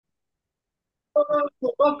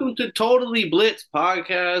Welcome to Totally Blitz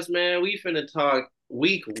podcast, man. We finna talk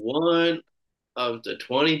week one of the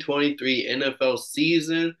 2023 NFL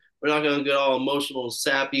season. We're not gonna get all emotional and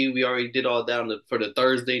sappy. We already did all that for the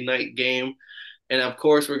Thursday night game. And of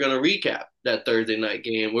course, we're gonna recap that Thursday night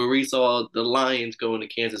game where we saw the Lions go into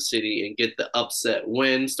Kansas City and get the upset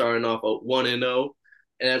win, starting off at 1-0.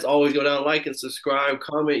 And as always, go down, like and subscribe,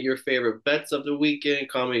 comment your favorite bets of the weekend,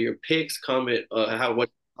 comment your picks, comment what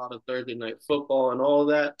out of Thursday night football and all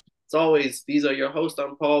that. As always, these are your hosts.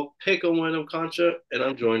 I'm Paul Pickle Wyndham Concha, and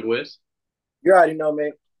I'm joined with. You already know,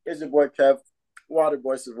 man. It's your boy Kev, Water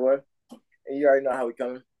Boy Savoy. And you already know how we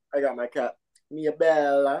coming. I got my cat, Mia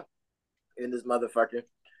Bella, in this motherfucker.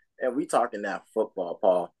 And we talking that football,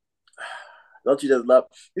 Paul. Don't you just love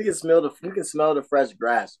you can smell the fresh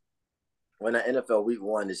grass when the NFL week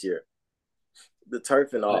one this year. The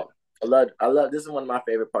turf and all. I love this is one of my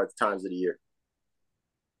favorite times of the year.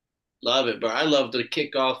 Love it, bro. I love the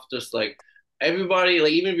kickoff. Just like everybody,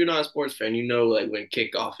 like even if you're not a sports fan, you know like when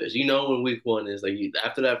kickoff is. You know when week one is. Like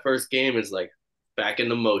after that first game, it's like back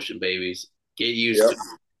into motion, babies. Get used to Yep.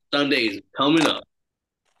 it. Sundays coming up.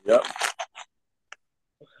 Yep.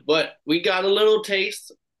 But we got a little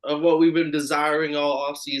taste of what we've been desiring all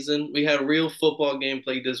off season. We had a real football game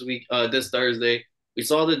played this week, this Thursday. We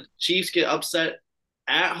saw the Chiefs get upset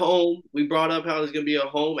at home. We brought up how it's going to be a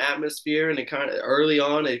home atmosphere, and it kind of early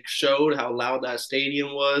on it showed how loud that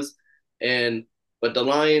stadium was. And but the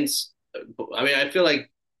Lions, I mean, I feel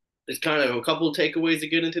like there's kind of a couple of takeaways to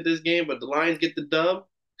get into this game, but the Lions get the dub.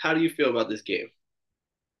 How do you feel about this game?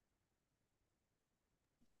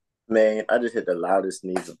 Man, I just hit the loudest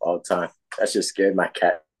sneeze of all time. That just scared my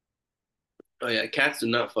cat. Oh yeah, cats do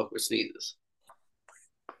not fuck with sneezes.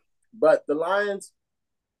 But the Lions,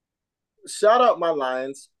 shout out my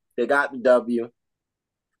Lions. They got the W.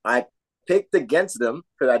 I picked against them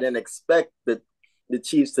because I didn't expect the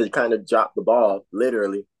Chiefs to kind of drop the ball,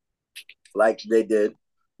 literally, like they did.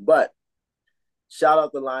 But shout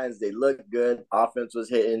out the Lions. They looked good. Offense was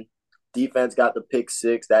hitting. Defense got the pick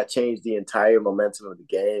six. That changed the entire momentum of the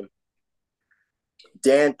game.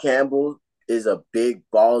 Dan Campbell is a big,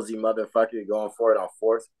 ballsy motherfucker going for it on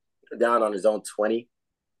fourth, down on his own 20.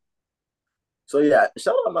 So, yeah,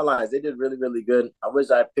 shout out my Lions. They did really, really good. I wish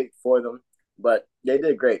I picked for them, but they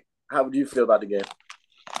did great. How would you feel about the game?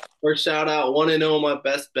 First shout out, 1-0 my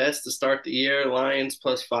best bets to start the year. Lions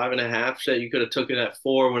plus 5.5. Shit, you could have took it at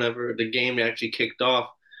 4 whenever the game actually kicked off.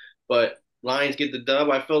 But Lions get the dub.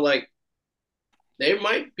 I feel like they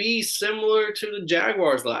might be similar to the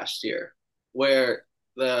Jaguars last year, where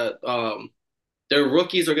their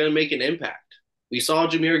rookies are going to make an impact. We saw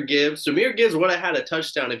Jahmyr Gibbs. Jahmyr Gibbs would have had a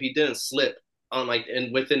touchdown if he didn't slip on like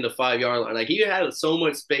and within the 5 yard line. Like he had so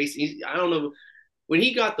much space. I don't know when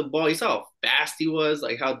he got the ball. You saw how fast he was.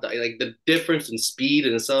 Like how like the difference in speed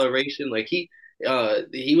and acceleration. Like he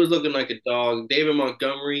was looking like a dog. David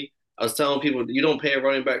Montgomery. I was telling people you don't pay a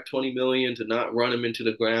running back 20 million to not run him into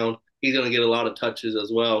the ground. He's going to get a lot of touches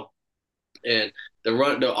as well. And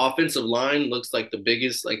the offensive line looks like the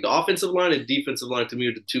biggest, like the offensive line and defensive line to me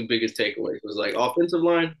are the two biggest takeaways. It was like offensive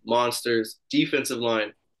line, monsters, defensive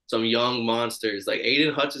line, some young monsters. Like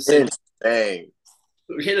Aiden Hutchinson Insane.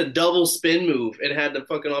 hit a double spin move and had the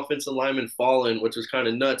fucking offensive lineman falling, which was kind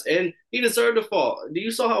of nuts. And he deserved to fall. Do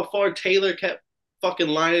you saw how far Taylor kept fucking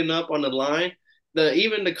lining up on the line?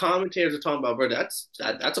 Even the commentators are talking about, bro, that's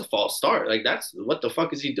a false start. Like that's what the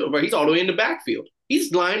fuck is he doing, bro? He's all the way in the backfield.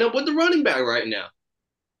 He's lining up with the running back right now.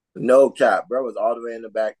 No cap. Bro was all the way in the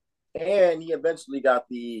back. And he eventually got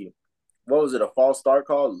what was it, a false start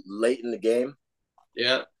call late in the game?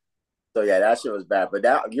 Yeah. So yeah, that shit was bad. But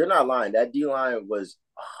that you're not lying. That D line was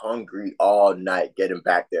hungry all night getting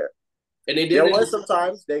back there. And they There didn't. was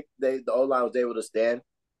sometimes the O line was able to stand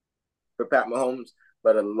for Pat Mahomes,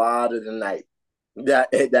 but a lot of the night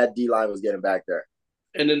that D line was getting back there.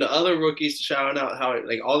 And then the other rookies shouting out how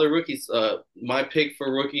like all the rookies. My pick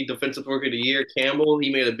for rookie defensive rookie of the year, Campbell.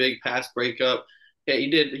 He made a big pass breakup. Yeah, he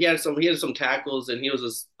did. He had some tackles, and he was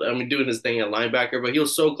just I mean doing his thing at linebacker. But he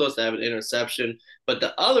was so close to having an interception. But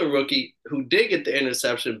the other rookie who did get the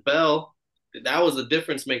interception, Bell, that was the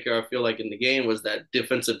difference maker. I feel like in the game was that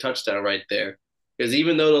defensive touchdown right there. Because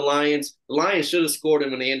even though the Lions should have scored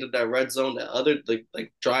him when they entered that red zone, that other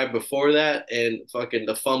like drive before that, and fucking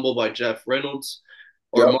the fumble by Jeff Reynolds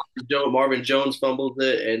or Yep. Marvin Jones fumbles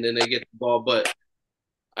it, and then they get the ball. But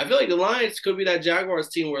I feel like the Lions could be that Jaguars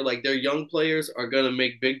team where like their young players are gonna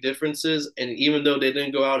make big differences, and even though they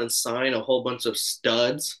didn't go out and sign a whole bunch of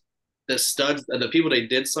studs, the people they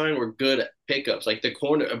did sign were good pickups, like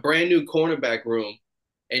a brand new cornerback room.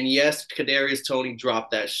 And yes, Kadarius Toney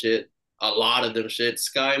dropped that shit. a lot of them shit.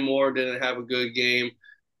 Sky Moore didn't have a good game.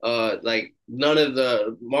 Like none of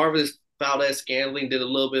the Marvis Valdez Scantling did a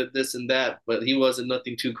little bit of this and that, but he wasn't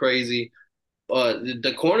nothing too crazy.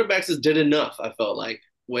 The cornerbacks just did enough. I felt like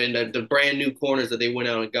when the brand new corners that they went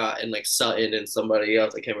out and got, and like Sutton and somebody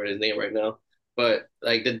else, I can't remember his name right now. But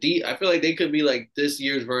like I feel like they could be like this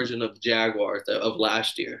year's version of Jaguars of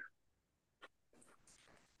last year.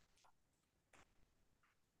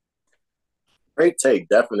 Great take,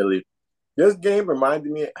 definitely. This game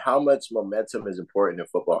reminded me how much momentum is important in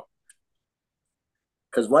football.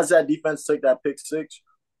 Because once that defense took that pick six,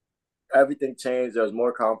 everything changed. There was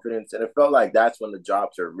more confidence, and it felt like that's when the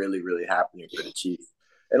drops are really, really happening for the Chiefs.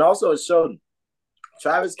 And also, it showed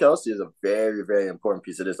Travis Kelce is a very, very important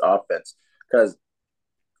piece of this offense because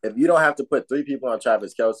if you don't have to put three people on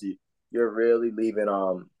Travis Kelce, you're really leaving.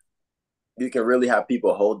 You can really have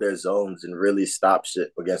people hold their zones and really stop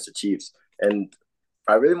shit against the Chiefs. And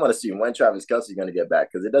I really want to see when Travis Kelce is going to get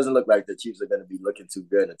back because it doesn't look like the Chiefs are going to be looking too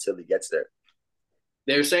good until he gets there.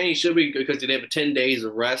 They're saying he should be because they have 10 days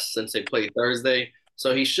of rest since they played Thursday.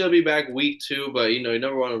 So he should be back week 2, but you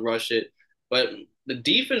never want to rush it. But the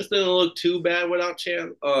defense didn't look too bad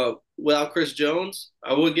without Chris Jones.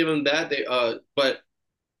 I would give him that. But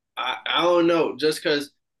I don't know, just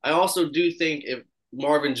because I also do think if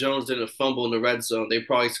Marvin Jones didn't fumble in the red zone, they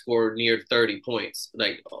probably scored near 30 points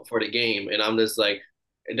like for the game. And I'm just like,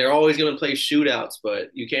 they're always going to play shootouts, but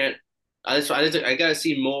you can't. I gotta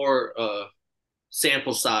see more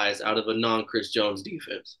sample size out of a non-Chris Jones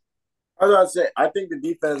defense. I was about to say, I think the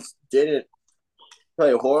defense didn't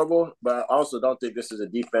play horrible, but I also don't think this is a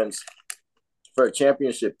defense for a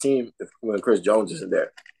championship team when Chris Jones isn't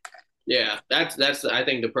there. Yeah, that's I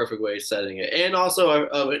think the perfect way of setting it. And also,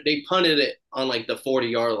 they punted it on like the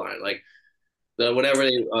 40-yard line, like whenever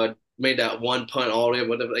they made that one punt all the way,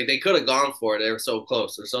 whatever. Like they could have gone for it. They were so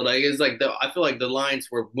close. So like it's like I feel like the Lions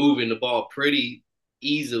were moving the ball pretty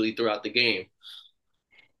easily throughout the game.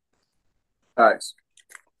 All right.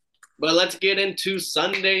 But let's get into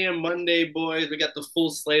Sunday and Monday, boys. We got the full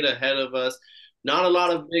slate ahead of us. Not a lot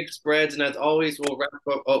of big spreads, and as always, we'll wrap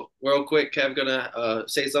up. Oh, real quick, Kev, gonna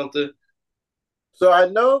say something. So I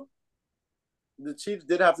know the Chiefs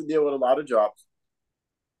did have to deal with a lot of drops.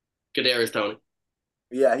 Kadarius Toney.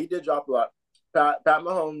 Yeah, he did drop a lot. Pat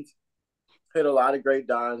Mahomes hit a lot of great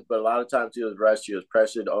dimes, but a lot of times he was rushed, he was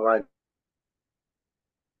pressured online.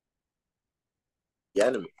 The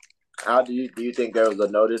enemy. How do you think there was a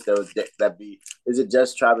notice? There was that be is it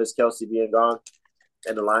just Travis Kelce being gone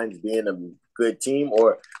and the Lions being a good team,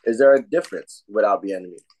 or is there a difference without the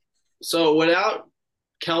enemy? So without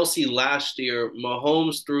Kelsey last year,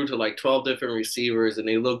 Mahomes threw to like 12 different receivers and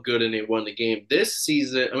they looked good and they won the game. This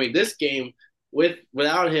season, I mean, this game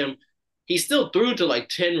without him, he still threw to like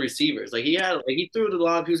 10 receivers. He threw to a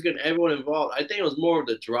lot of people, getting everyone involved. I think it was more of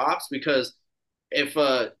the drops because if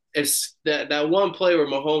that one play where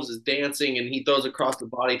Mahomes is dancing and he throws across the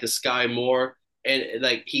body to Sky Moore and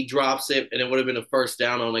like he drops it and it would have been a first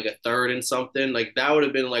down on like a third and something, like that would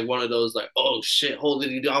have been like one of those like, oh shit, hold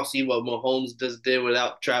it, you all see what Mahomes just did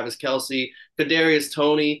without Travis Kelce. Kadarius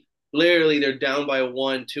Toney, literally they're down by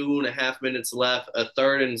 2.5 minutes left, a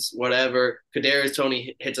third and whatever. Kadarius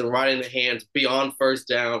Toney hits it right in the hands beyond first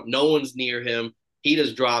down. No one's near him. He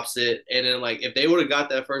just drops it. And then like if they would have got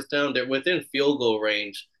that first down, they're within field goal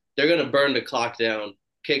range. They're gonna burn the clock down,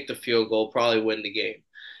 kick the field goal, probably win the game.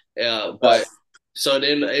 But so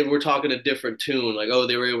then we're talking a different tune, like, oh,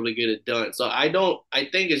 they were able to get it done. So I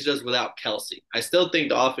think it's just without Kelsey. I still think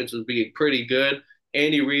the offense was being pretty good.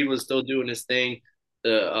 Andy Reid was still doing his thing.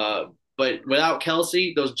 But without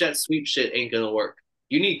Kelsey, those jet sweep shit ain't gonna work.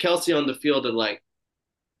 You need Kelsey on the field to like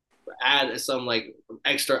add some like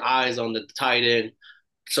extra eyes on the tight end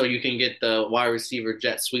so you can get the wide receiver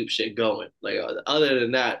jet sweep shit going. Like other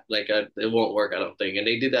than that, like it won't work, I don't think. And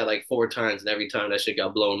they did that like 4 times, and every time that shit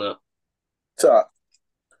got blown up. So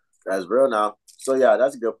that's real now. So yeah,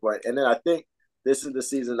 that's a good point. And then I think this is the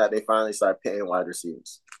season that they finally start paying wide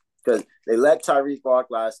receivers because they let Tyreek walk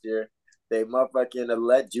last year. They motherfucking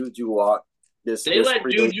let Juju walk. They let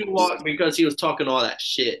Juju walk because he was talking all that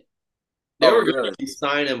shit. They were going to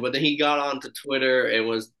sign him, but then he got onto Twitter and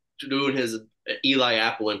was doing his Eli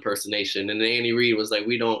Apple impersonation, and then Andy Reid was like,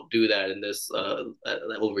 "We don't do that in this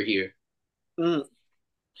over here." Mm.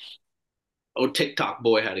 Oh, TikTok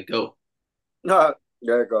boy had to go.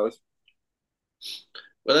 There it goes.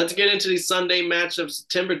 Well, let's get into these Sunday matchups.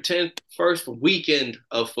 September 10th, first weekend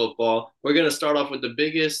of football. We're going to start off with the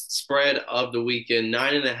biggest spread of the weekend,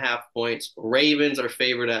 9.5 points. Ravens are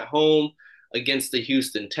favored at home against the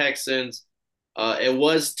Houston Texans. It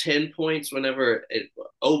was 10 points whenever it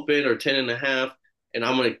opened, or 10.5. and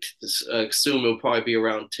I'm going to assume it'll probably be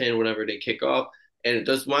around 10 whenever they kick off. And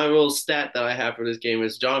just my little stat that I have for this game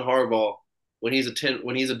is John Harbaugh, when he's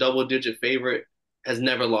a double digit favorite, has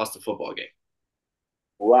never lost a football game.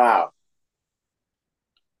 Wow.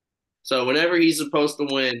 So whenever he's supposed to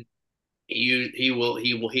win,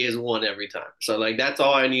 he has won every time. So like that's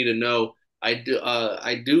all I need to know. I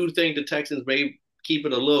do think the Texans may keep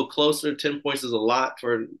it a little closer. 10 points is a lot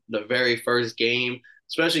for the very first game,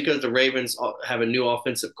 especially because the Ravens have a new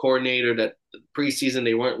offensive coordinator that preseason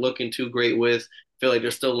they weren't looking too great with. I feel like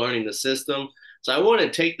they're still learning the system. So I want to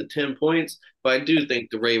take the 10 points, but I do think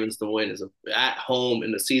the Ravens to win is at home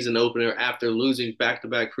in the season opener after losing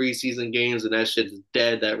back-to-back preseason games, and that shit's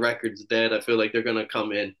dead. That record's dead. I feel like they're gonna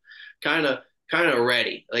come in kind of kind of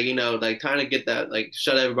ready. Like, like kind of get that, like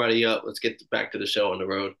shut everybody up. Let's get back to the show on the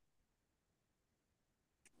road.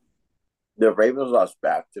 The Ravens lost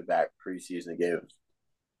back-to-back preseason games.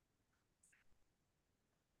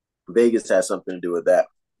 Vegas has something to do with that.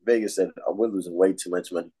 Vegas said, we're losing way too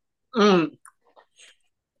much money. Mm.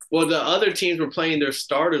 Well, the other teams were playing their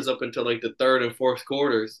starters up until like the third and fourth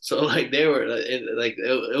quarters, so like they were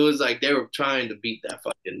it was like they were trying to beat that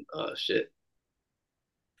fucking shit.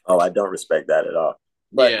 Oh, I don't respect that at all.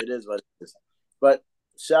 But Yeah, it is what it is. But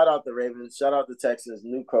shout out the Ravens. Shout out the Texans.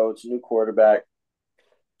 New coach, new quarterback.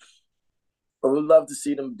 But we'd love to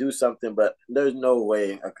see them do something, but there's no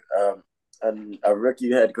way a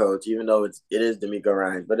rookie head coach, even though it is D'Amico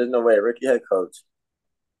Ryan, but there's no way a rookie head coach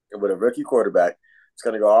with a rookie quarterback is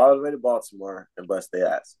going to go all the way to Baltimore and bust their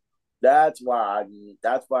ass. That's why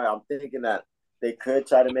I'm thinking that they could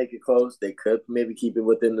try to make it close. They could maybe keep it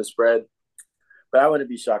within the spread. But I wouldn't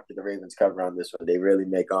be shocked if the Ravens cover on this one. They really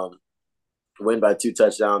make win by 2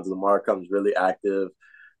 touchdowns. Lamar comes really active.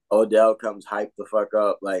 Odell comes hyped the fuck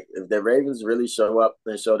up. Like if the Ravens really show up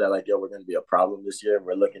and show that like, yo, we're gonna be a problem this year.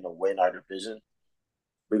 We're looking to win our division.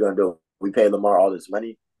 We're gonna do it. We pay Lamar all this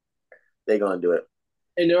money. They're gonna do it.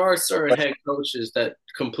 and there are certain head coaches that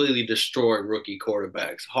completely destroy rookie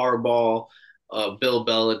quarterbacks. Harbaugh, Bill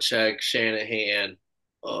Belichick, Shanahan,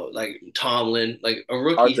 like Tomlin, like a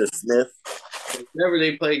rookie. Arthur Smith. Whenever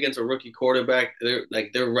they play against a rookie quarterback,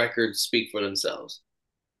 their records speak for themselves.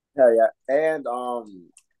 Hell yeah. And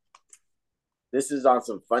this is on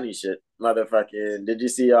some funny shit. Motherfucking did you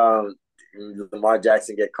see Lamar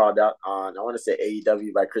Jackson get called out on I want to say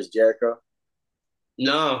AEW by Chris Jericho?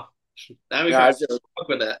 No, I mean, No, kind it's just, of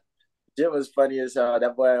with that. shit was funny as hell.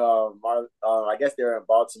 That boy, I guess they were in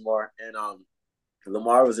Baltimore, and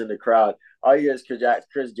Lamar was in the crowd. All you hear is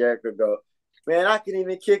Chris Jericho go, "Man, I can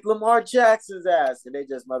even kick Lamar Jackson's ass," and they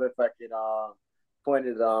just motherfucking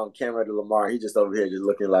pointed camera to Lamar. He just over here just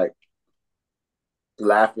looking like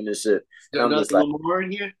laughing and shit. And Got I'm just nothing like, Lamar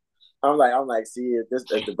in here. see,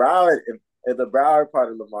 if the Broward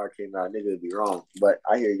part of Lamar came out, nigga would be wrong. But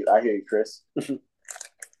I hear you, Chris.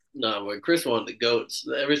 No, but Chris wanted the goats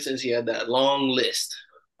ever since he had that long list.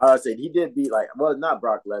 I said he did beat not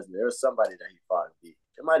Brock Lesnar. There was somebody that he fought and beat.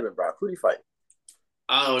 It might have been Brock. Who did he fight?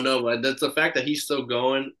 I don't know, but that's the fact that he's still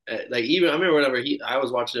going. Like even I remember whenever I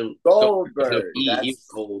was watching him go, Goldberg. he was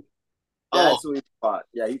cold. Oh, That's who he fought.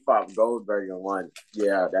 Yeah, he fought Goldberg and won.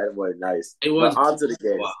 Yeah, that was nice. it But was on to the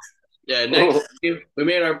games. wow. Yeah, next game, we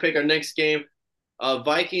made our pick. Our next game,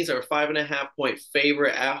 Vikings are a 5.5 point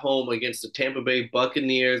favorite at home against the Tampa Bay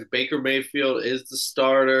Buccaneers. Baker Mayfield is the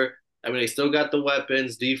starter. I mean, they still got the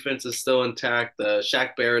weapons. Defense is still intact.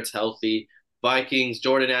 Shaq Barrett's healthy. Vikings,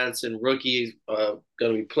 Jordan Addison, rookie, going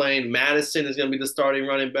to be playing. Madison is going to be the starting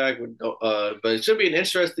running back. But it should be an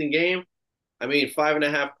interesting game. I mean,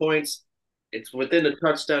 5.5 points. It's within the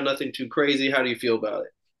touchdown, nothing too crazy. How do you feel about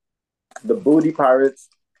it? The Booty Pirates.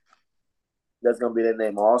 That's gonna be their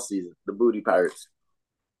name all season. The Booty Pirates.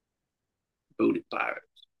 Booty Pirates.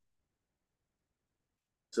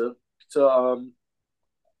 To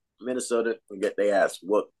Minnesota and get their ass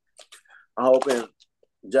whooped. I'm hoping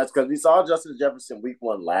just because we saw Justin Jefferson week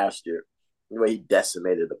 1 last year, the way he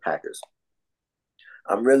decimated the Packers.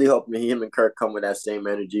 I'm really hoping him and Kirk come with that same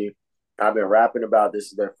energy. I've been rapping about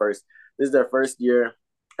this is their first year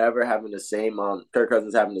ever having the same Kirk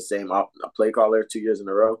Cousins having the same play caller 2 years in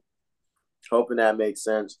a row. Hoping that makes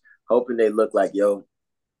sense. Hoping they look like, yo,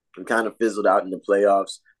 I'm kind of fizzled out in the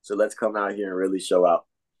playoffs. So let's come out here and really show out.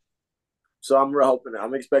 So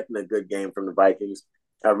I'm expecting a good game from the Vikings.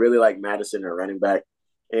 I really like Madison, their running back,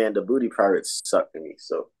 and the Booty Pirates suck to me.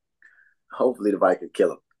 So hopefully the Vikings kill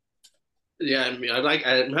them. Yeah, I mean,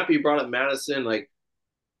 I'm happy you brought up Madison. Like,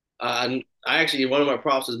 I actually, one of my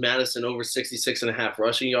props is Madison over 66.5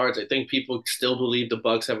 rushing yards. I think people still believe the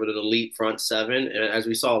Bucks have an elite front seven. And as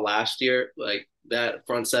we saw last year, like that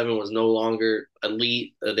front seven was no longer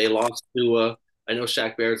elite. They lost Tua. I know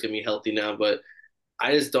Shaq Barrett's gonna be healthy now, but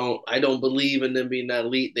I don't believe in them being that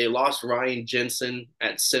elite. They lost Ryan Jensen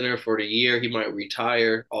at center for the year. He might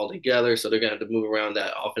retire altogether, so they're gonna have to move around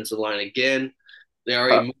that offensive line again. They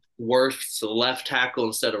already Huh. moved Wirfs to left tackle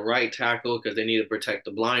instead of right tackle because they need to protect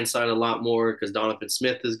the blind side a lot more because Donovan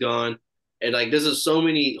Smith is gone. And like there's just so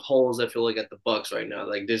many holes I feel like at the Bucks right now.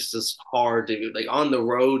 Like this is hard to like on the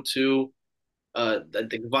road too.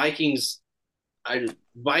 The Vikings I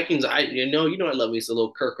love me some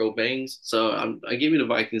little Kirk Bangs, so I give you the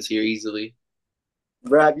Vikings here easily.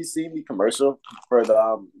 Bro, have you seen the commercial for the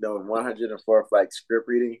 104th like script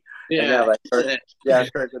reading? And they Yeah, have like Kirk, yeah. yeah,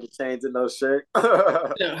 Kirk with the chains and no shirt.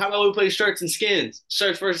 Yeah, how about we play shirts and skins?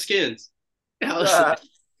 Shirts versus skins. I was like, That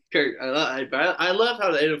Kirk, I love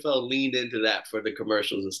how the NFL leaned into that for the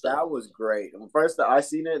commercials and stuff. was great. And first I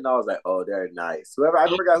seen it and I was like, oh, they're nice. Whoever I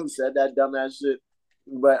forgot who said that dumbass shit,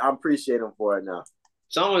 but I'm appreciating them for it now.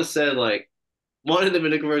 Someone said like one of them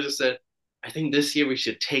in the commercial said, "I think this year we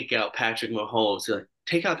should take out Patrick Mahomes." They're like,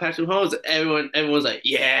 take out Patrick Mahomes. Everyone's like,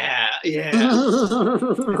 yeah,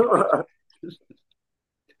 yeah.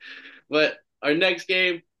 But our next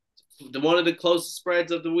game, one of the closest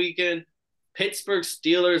spreads of the weekend. Pittsburgh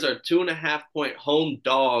Steelers are 2.5 point home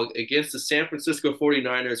dog against the San Francisco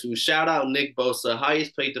 49ers, who shout out Nick Bosa,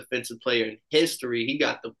 highest paid defensive player in history. He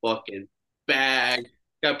got the fucking bag.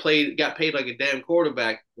 Got paid like a damn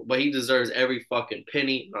quarterback, but he deserves every fucking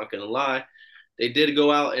penny, not gonna lie. They did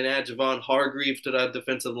go out and add Javon Hargreaves to that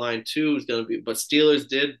defensive line too. It's gonna be, but Steelers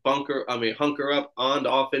did hunker up on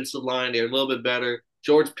the offensive line. They're a little bit better.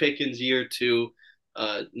 George Pickens year two,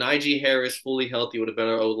 Najee Harris fully healthy with a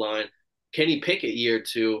better O line. Kenny Pickett year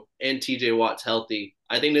two, and TJ Watt's healthy.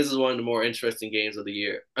 I think this is one of the more interesting games of the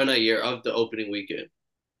year, or not year of the opening weekend.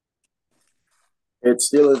 It's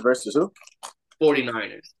Steelers versus who?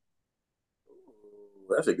 49ers, Ooh,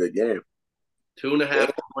 that's a good game. two and a Damn.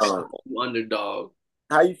 half point underdog.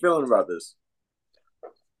 How you feeling about this?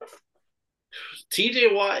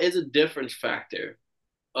 TJ Watt is a difference factor.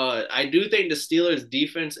 I do think the Steelers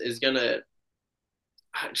defense is gonna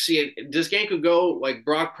see. This game could go like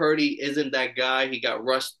Brock Purdy isn't that guy. He got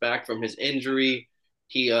rushed back from his injury.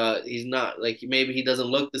 He's not like maybe he doesn't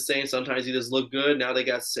look the same. Sometimes he does look good. Now they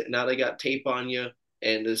got tape on you,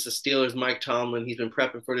 and it's the Steelers. Mike Tomlin. He's been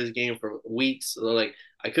prepping for this game for weeks. So like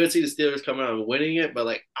I could see the Steelers coming out and winning it, but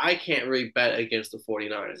like I can't really bet against the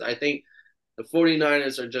 49ers. I think the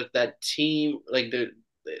 49ers are just that team, like the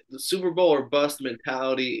Super Bowl or bust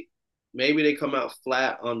mentality. Maybe they come out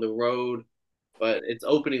flat on the road, but it's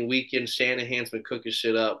opening weekend. Shanahan's been cooking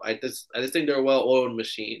shit up. I just think they're a well-oiled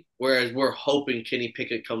machine. Whereas we're hoping Kenny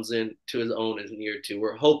Pickett comes in to his own in year two.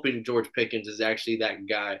 We're hoping George Pickens is actually that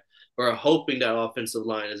guy. We're hoping that offensive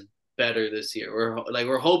line is better this year.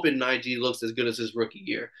 We're hoping Najee looks as good as his rookie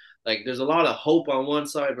year. Like there's a lot of hope on one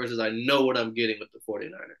side versus I know what I'm getting with the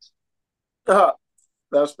 49ers.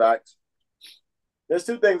 That's facts. There's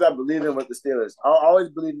two things I believe in with the Steelers. I always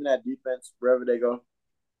believe in that defense wherever they go,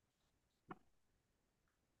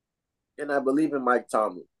 and I believe in Mike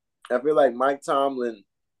Tomlin. I feel like Mike Tomlin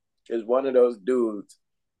is one of those dudes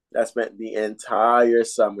that spent the entire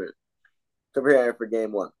summer preparing for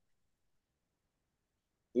game one.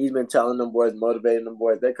 He's been telling them boys, motivating them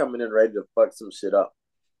boys. They're coming in ready to fuck some shit up.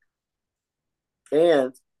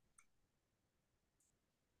 And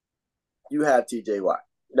you have TJ Watt.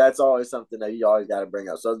 That's always something that you always got to bring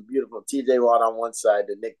up. So it's beautiful. TJ Watt on one side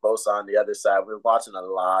and Nick Bosa on the other side. We're watching a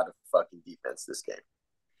lot of fucking defense this game.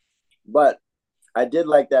 But I did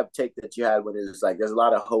like that take that you had when it was like there's a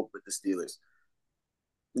lot of hope with the Steelers.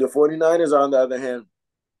 The 49ers, on the other hand,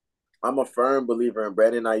 I'm a firm believer in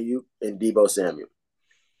Brandon Ayuk and Deebo Samuel.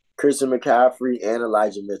 Christian McCaffrey and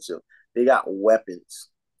Elijah Mitchell. They got weapons.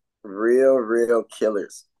 Real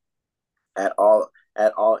killers at all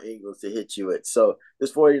angles to hit you with. So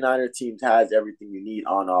this 49er team has everything you need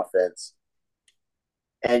on offense.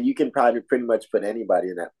 And you can probably pretty much put anybody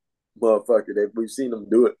in that motherfucker. We've seen them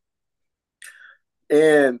do it.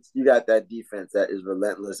 And you got that defense that is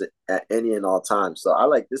relentless at any and all times. So I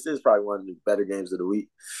like this is probably one of the better games of the week.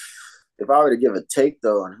 If I were to give a take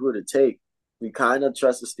though on who to take, we kind of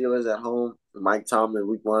trust the Steelers at home. Mike Tomlin,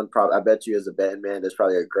 week one, probably I bet you as a betting man, there's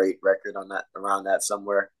probably a great record on that around that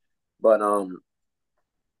somewhere. But I'll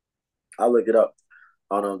look it up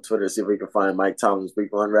on Twitter, see if we can find Mike Tomlin's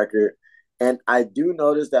week one record. And I do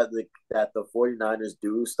notice that the 49ers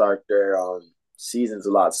do start their seasons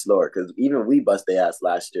a lot slower because even we bust their ass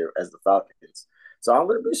last year as the Falcons. So I'm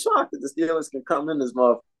going to be shocked that the Steelers can come in as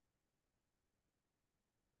well.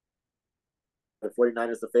 The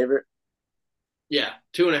 49ers the favorite? Yeah,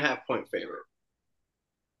 2.5 point favorite.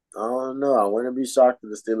 I don't know. I wouldn't be shocked if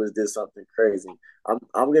the Steelers did something crazy.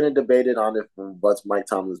 I'm gonna debate it on it from what's Mike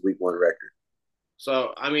Tomlin's week one record.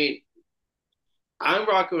 So, I mean, I'm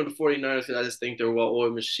rocking with the 49ers because I just think they're a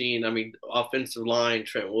well-oiled machine. I mean, offensive line,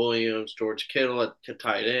 Trent Williams, George Kittle at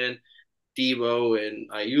tight end, Debo and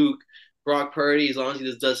Ayuk. Brock Purdy, as long as he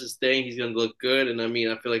just does his thing, he's going to look good. And I mean,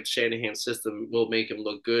 I feel like the Shanahan system will make him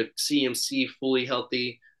look good. CMC fully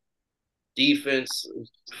healthy, defense,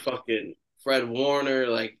 fucking Fred Warner,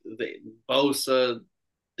 like Bosa,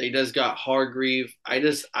 they just got Hargreave. I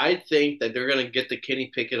think that they're gonna get the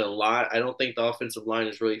Kenny Pickett a lot. I don't think the offensive line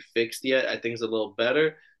is really fixed yet. I think it's a little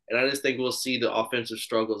better, and I just think we'll see the offensive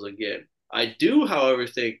struggles again. I do, however,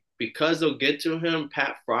 think because they'll get to him,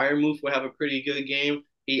 Pat Fryermuth will have a pretty good game.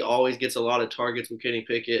 He always gets a lot of targets with Kenny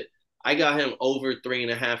Pickett. I got him over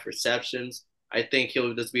 3.5 receptions. I think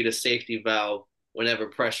he'll just be the safety valve whenever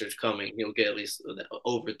pressure's coming. He'll get at least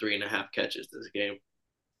over 3.5 catches this game.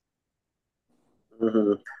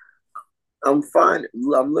 Mm-hmm. I'm fine.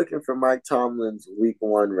 I'm looking for Mike Tomlin's week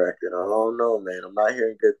one record. I don't know, man. I'm not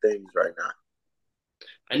hearing good things right now.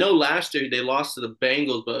 I know last year they lost to the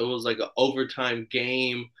Bengals, but it was like an overtime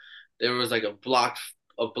game. There was like a blocked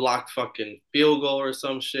fucking field goal or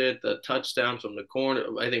some shit. The touchdown from the corner.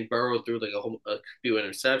 I think Burrow threw like a few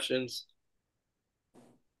interceptions.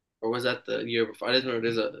 Or was that the year before? I just remember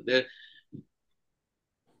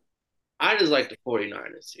I just like the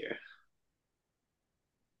 49ers here.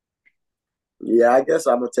 Yeah, I guess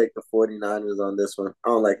I'm gonna take the 49ers on this one. I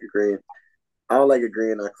don't like agreeing. I don't like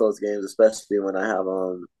agreeing on close games, especially when I have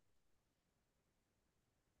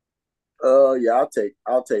oh yeah, I'll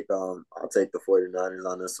take the 49ers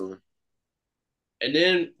on this one. And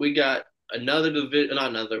then we got another division,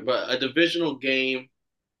 not another, but a divisional game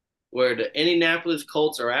where the Indianapolis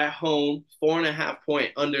Colts are at home, 4.5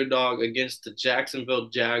 point underdog against the Jacksonville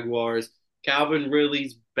Jaguars. Calvin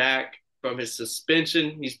Ridley's back from his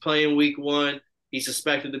suspension. He's playing week one. He's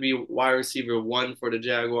suspected to be wide receiver one for the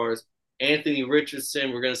Jaguars. Anthony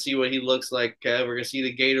Richardson, we're going to see what he looks like. Kev. We're going to see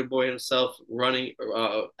the Gator Boy himself running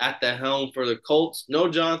at the helm for the Colts. No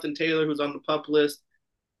Jonathan Taylor, who's on the pup list.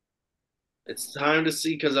 It's time to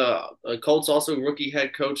see because Colts also rookie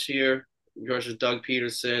head coach here versus Doug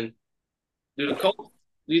Peterson. Do the Colts?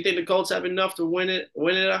 Do you think the Colts have enough to win it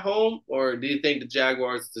at home, or do you think the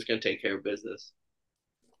Jaguars are just going to take care of business?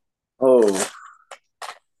 Oh,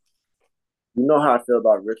 you know how I feel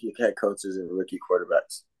about rookie head coaches and rookie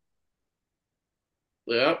quarterbacks.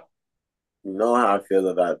 Yeah, You know how I feel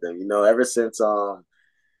about them. Ever since who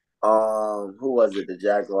was it? The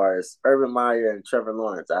Jaguars, Urban Meyer and Trevor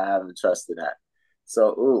Lawrence. I haven't trusted that.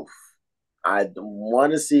 So oof. I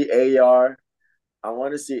want to see AR. I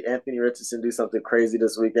want to see Anthony Richardson do something crazy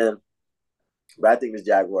this weekend. But I think this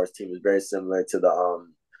Jaguars team is very similar to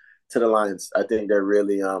the Lions. I think they're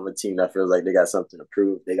really a team that feels like they got something to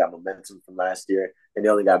prove. They got momentum from last year, and they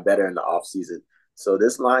only got better in the offseason. So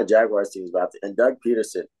this line Jaguars team is about to, and Doug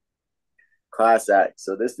Peterson, class act.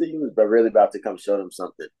 So this team is really about to come show them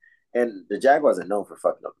something. And the Jaguars are known for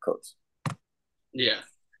fucking up the Colts. yeah.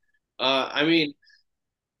 I mean,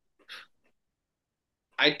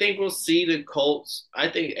 I think we'll see the Colts. I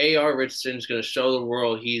think AR Richardson's going to show the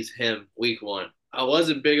world he's him week one. I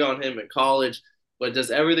wasn't big on him in college, but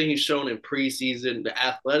does everything he's shown in preseason, the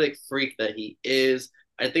athletic freak that he is,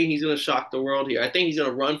 I think he's going to shock the world here. I think he's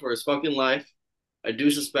going to run for his fucking life. I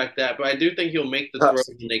do suspect that, but I do think he'll make the throws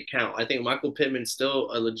when they count. I think Michael Pittman's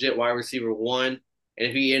still a legit wide receiver one, and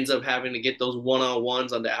if he ends up having to get those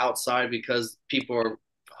one-on-ones on the outside because people are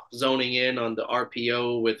zoning in on the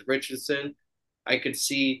RPO with Richardson, I could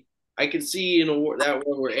see I could see in that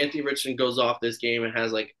one where Anthony Richardson goes off this game and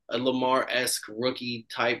has like a Lamar-esque rookie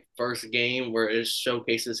type first game where it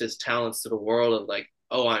showcases his talents to the world of like,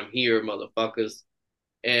 oh, I'm here, motherfuckers.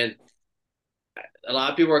 And a lot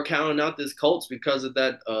of people are counting out this Colts because of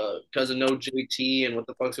that, because of no JT and what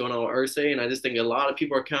the fuck's going on with Ursay. And I just think a lot of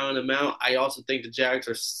people are counting them out. I also think the Jags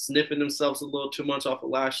are sniffing themselves a little too much off of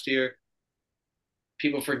last year.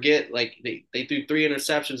 People forget like they threw 3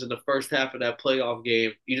 interceptions in the first half of that playoff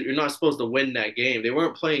game. You're not supposed to win that game. They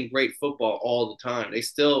weren't playing great football all the time.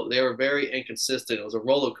 They were very inconsistent. It was a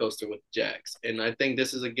roller coaster with the Jags, and I think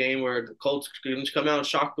this is a game where the Colts are going to come out and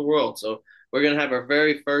shock the world. So we're going to have our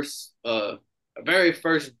very first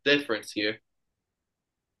difference here.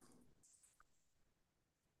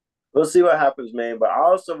 We'll see what happens, man. But I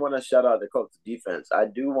also want to shout out the Colts defense. I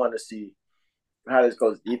do want to see how this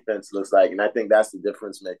Colts defense looks like, and I think that's the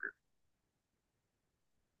difference maker.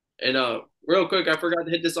 And real quick, I forgot to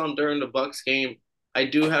hit this on during the Bucks game. I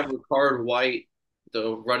do have Ricard White,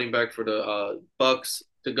 the running back for the Bucks.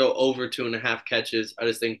 to go over 2.5 catches. I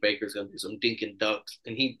just think Baker's gonna do some dink and ducks,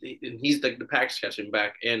 and he's the pass catching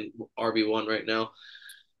back and RB1 right now.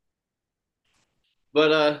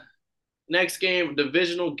 But next game,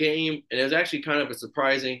 divisional game, and it was actually kind of a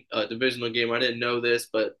surprising divisional game. I didn't know this,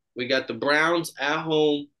 but we got the Browns at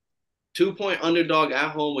home, 2-point underdog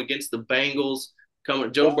at home against the Bengals.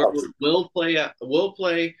 Coming, Joe Wow. Burrow will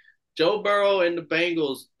play. Joe Burrow and the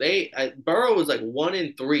Bengals. Burrow was like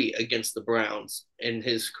 1-3 against the Browns in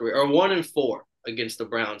his career, or 1-4 against the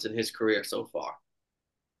Browns in his career so far.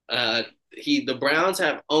 The Browns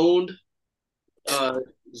have owned uh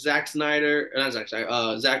Zach Snyder, not Zach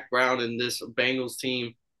Snyder, Zach Brown and this Bengals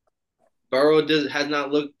team. Burrow has not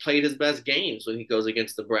played his best games when he goes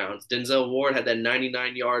against the Browns. Denzel Ward had that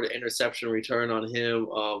 99-yard interception return on him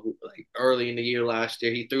like early in the year last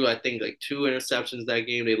year. He threw, I think, like 2 interceptions that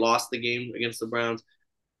game. They lost the game against the Browns.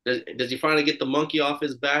 Does he finally get the monkey off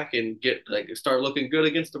his back and start looking good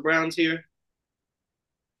against the Browns here?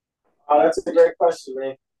 Oh, that's a great question,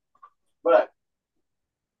 man. But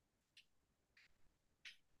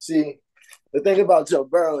see, the thing about Joe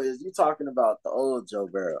Burrow is you talking about the old Joe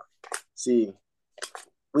Burrow. See,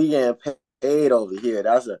 we getting paid over here.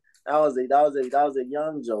 That was a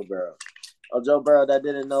young Joe Burrow. A Joe Burrow that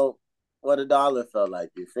didn't know what a dollar felt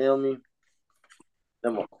like. You feel me?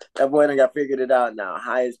 That boy done got figured it out now.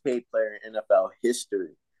 Highest paid player in NFL history,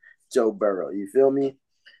 Joe Burrow. You feel me?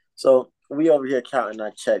 So we over here counting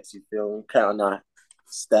our checks. You feel me? Counting our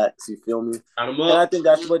stacks. You feel me? Count him And I up. think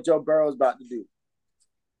that's what Joe Burrow is about to do.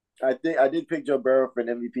 I think I did pick Joe Burrow for an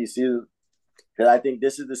MVP season because I think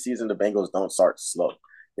this is the season the Bengals don't start slow.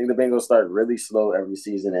 I think the Bengals start really slow every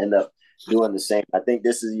season and end up doing the same. I think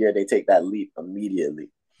this is the year they take that leap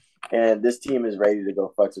immediately. And this team is ready to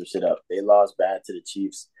go fuck some shit up. They lost bad to the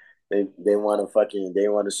Chiefs. They want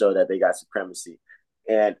to show that they got supremacy.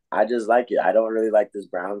 And I just like it. I don't really like this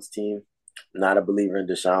Browns team. I'm not a believer in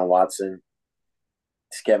Deshaun Watson.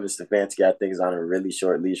 Kevin Stefanski, I think, is on a really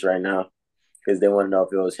short leash right now because they want to know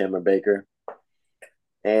if it was him or Baker.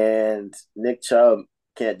 And Nick Chubb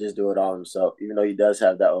can't just do it all himself, even though he does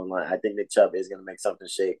have that own line. I think Nick Chubb is going to make something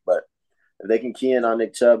shake, but if they can key in on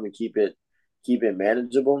Nick Chubb and keep it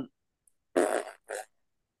manageable,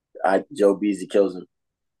 Joe Beasley kills him.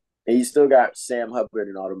 And you still got Sam Hubbard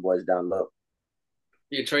and all them boys down low.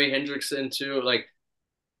 Yeah, Trey Hendrickson too. Like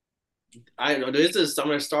I know this is. I'm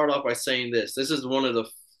gonna start off by saying this. This is one of the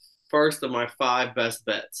first of my 5 best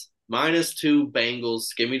bets. -2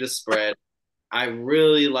 Bengals. Give me the spread. I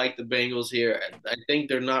really like the Bengals here. I think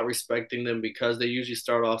they're not respecting them because they usually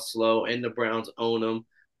start off slow and the Browns own them.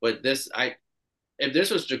 But if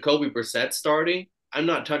this was Jacoby Brissett starting, I'm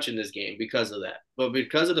not touching this game because of that. But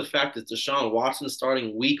because of the fact that Deshaun Watson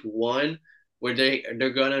starting week 1, where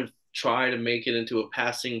they're gonna try to make it into a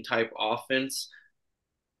passing type offense,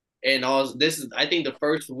 and all this is, I think the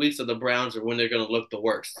first weeks of the Browns are when they're going to look the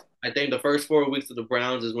worst. I think the first 4 weeks of the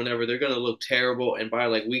Browns is whenever they're going to look terrible, and by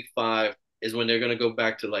like week 5 is when they're going to go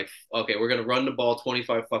back to like, okay, we're going to run the ball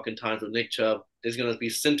 25 fucking times with Nick Chubb. It's going to be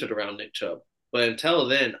centered around Nick Chubb. But until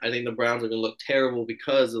then, I think the Browns are going to look terrible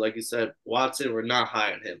because, like you said, Watson, we're not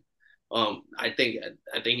high on him. I think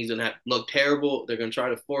he's going to look terrible. They're going to try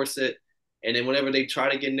to force it, and then whenever they try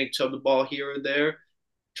to get Nick Chubb the ball here or there,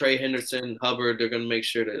 Trey Henderson, Hubbard, they're going to make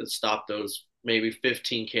sure to stop those maybe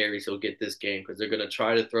 15 carries he'll get this game because they're going to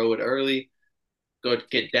try to throw it early, go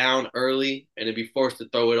get down early, and then be forced to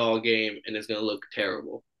throw it all game, and it's going to look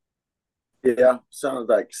terrible. Yeah, sounds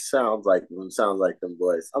like them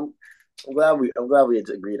boys. I'm glad we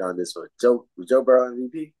agreed on this one. Joe Burrow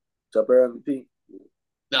MVP. Joe Burrow MVP. You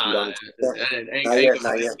Nah, don't I not ain't yet,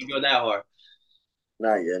 not yet, gonna go that hard.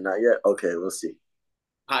 not yet, not yet. Okay, we'll see.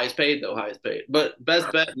 Highest paid though, highest paid. But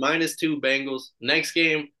best bet -2 Bengals. Next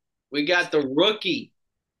game, we got the rookie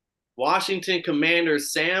Washington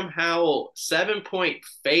Commanders Sam Howell 7-point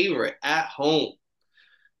favorite at home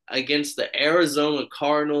against the Arizona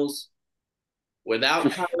Cardinals without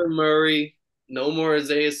Kyler Murray, no more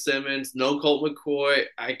Isaiah Simmons, no Colt McCoy.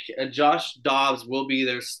 Josh Dobbs will be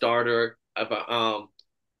their starter.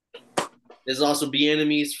 This is also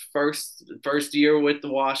Bieniemy's first year with the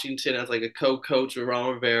Washington as like a co-coach with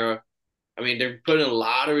Ron Rivera. I mean, they're putting a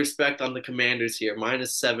lot of respect on the Commanders here.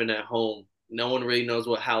 -7 at home. No one really knows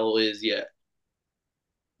what Howell is yet.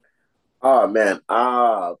 Oh man,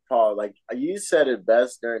 Paul, like you said it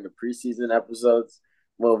best during the preseason episodes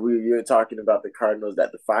when you were talking about the Cardinals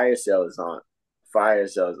that the fire sale is on. Fire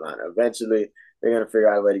sale is on. Eventually, they're gonna figure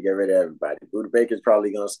out a way to get rid of everybody. Buda Baker's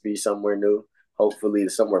probably gonna be somewhere new. Hopefully,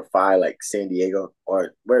 somewhere fire like San Diego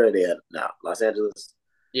or where are they at now? Los Angeles,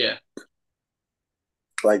 Yeah.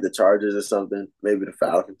 like the Chargers or something. Maybe the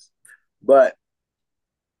Falcons. But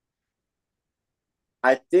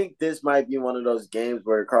I think this might be one of those games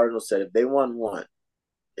where the Cardinals said if they won one,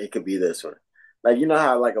 it could be this one. Like you know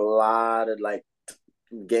how like a lot of like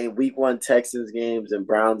game week one Texans games and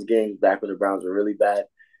Browns games back when the Browns were really bad.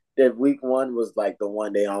 That week one was like the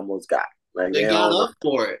one they almost got. Like They they got almost up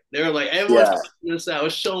for it. They were like, everyone's yeah, talking us out.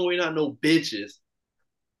 It's showing we're not no bitches.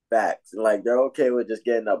 facts. Like they're okay with just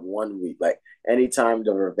getting up 1 week. Like anytime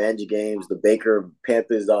the revenge games, the Baker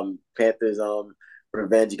Panthers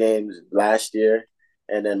revenge games last year,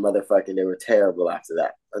 and then motherfucking they were terrible after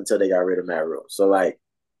that until they got rid of Matt Rule. So like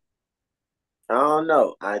I don't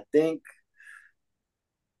know. I think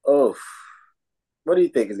oh what do you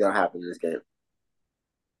think is gonna happen in this game?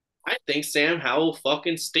 I think Sam Howell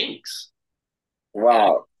fucking stinks. And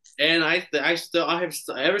Wow. I have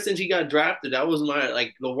ever since he got drafted, that was my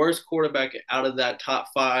like the worst quarterback out of that top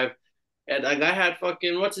five. And like I had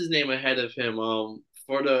fucking what's his name ahead of him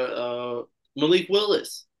for the Malik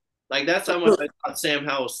Willis. Like that's how much I thought Sam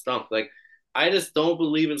Howell stunk. Like I just don't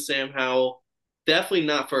believe in Sam Howell. Definitely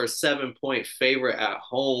not for a 7 point favorite at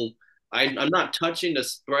home. I'm not touching the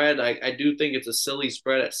spread. I do think it's a silly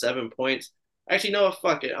spread at 7 points. Actually, no,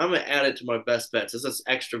 fuck it. I'm gonna add it to my best bets. This is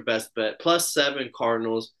extra best bet +7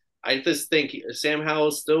 Cardinals. I just think Sam Howell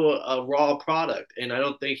is still a raw product, and I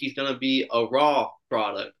don't think he's gonna be a raw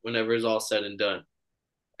product whenever it's all said and done.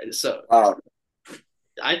 So Wow.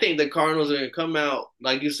 I think the Cardinals are gonna come out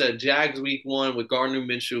like you said, Jags week one with Gardner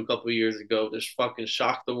Minshew a couple of years ago, just fucking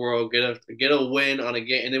shock the world, get a win on a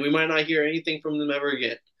game, and then we might not hear anything from them ever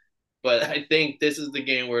again. But I think this is the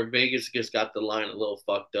game where Vegas just got the line a little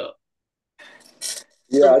fucked up.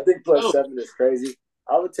 Yeah, I think plus Oh, seven is crazy.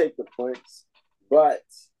 I would take the points, but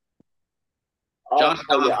Josh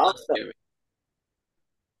yeah, Dobbs is scary.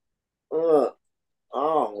 uh, I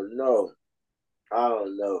don't know. I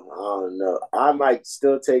don't know. I don't know. I might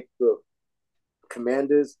still take the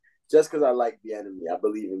Commanders just because I like the enemy. I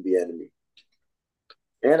believe in the enemy,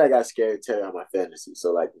 and I got Scary Terry on my fantasy,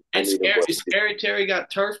 so like I And need them boys. scary Terry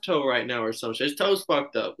got turf toe right now or some shit. His toe's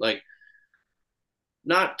fucked up. Like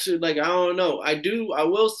not to like I don't know. I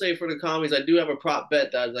will say for the commies, I do have a prop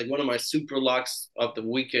bet that like one of my super locks of the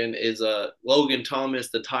weekend is Logan Thomas,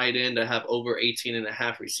 the tight end, to have over 18 and a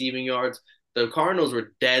half receiving yards. The Cardinals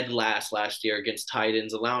were dead last year against tight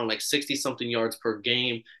ends, allowing like 60 something yards per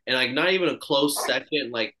game, and like not even a close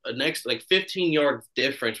second, like a next like 15 yards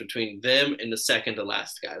difference between them and the second to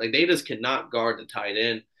last guy. Like they just cannot guard the tight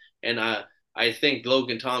end, and I think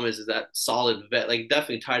Logan Thomas is that solid vet, like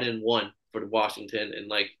definitely tight end one for the Washington and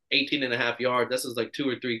like 18 and a half yards. This is like 2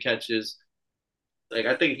 or 3 catches. Like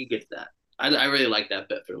I think he gets that. I really like that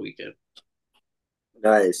bet for the weekend.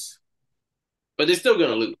 Nice. But they're still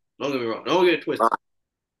gonna lose. Don't get me wrong. Don't get it I, twisted.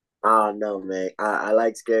 I don't know, man. I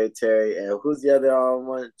like Scary Terry, and who's the other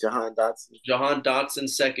one? Jahan Dotson. Jahan Dotson,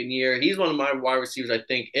 second year. He's one of my wide receivers. I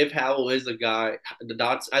think if Howell is the guy,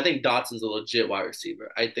 I think Dotson's a legit wide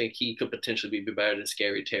receiver. I think he could potentially be better than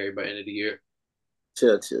Scary Terry by the end of the year.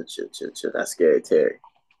 Chill, chill, chill, chill, chill. That's Scary Terry.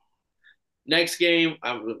 Next game,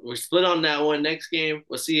 we're split on that one. Next game,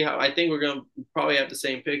 we'll see how. I think we're gonna probably have the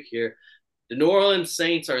same pick here. The New Orleans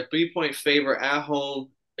Saints are a 3 point favorite at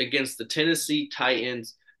home against the Tennessee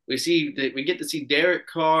Titans. We get to see Derek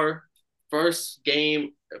Carr first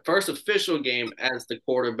game, first official game as the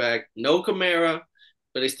quarterback. No Kamara,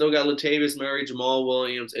 but they still got Latavius Murray, Jamal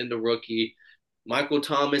Williams, and the rookie. Michael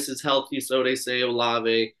Thomas is healthy, so they say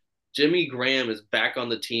Olave. Jimmy Graham is back on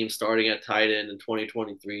the team starting at tight end in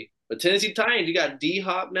 2023. But Tennessee Titans, you got D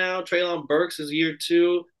Hop now. Traylon Burks is year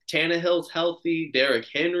two. Tannehill's healthy. Derrick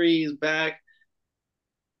Henry is back.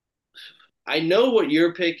 I know what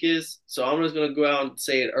your pick is, so I'm just gonna go out and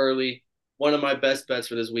say it early. One of my best bets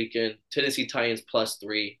for this weekend: Tennessee Titans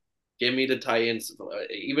 +3. Give me the Titans,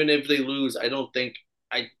 even if they lose. I don't think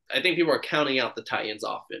I think people are counting out the Titans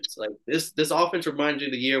offense. Like this offense reminds you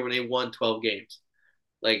of the year when they won 12 games.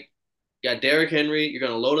 Like you got Derrick Henry, you're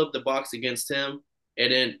gonna load up the box against him,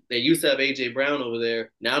 and then they used to have AJ Brown over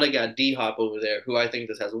there. Now they got D Hop over there, who I think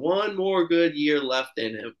just has one more good year left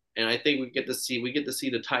in him. And I think we get to see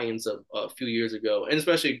the Titans of a few years ago, and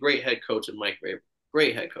especially a great head coach in Mike Vrabel.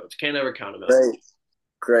 Great head coach. Can't ever count him out. Great,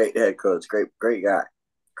 great head coach. Great guy.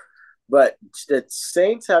 But the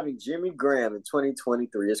Saints having Jimmy Graham in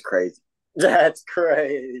 2023 is crazy. That's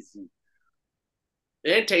crazy.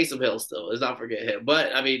 And Taysom Hill still. Let's not forget him.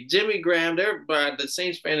 But I mean, Jimmy Graham, the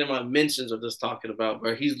Saints fan in my mentions are just talking about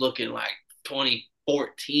where he's looking like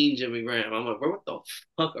 2014 Jimmy Graham. I'm like, what the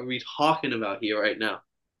fuck are we talking about here right now?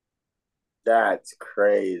 That's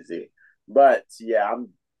crazy. But yeah, I'm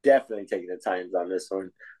definitely taking the Titans on this one.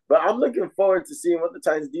 But I'm looking forward to seeing what the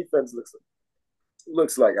Titans defense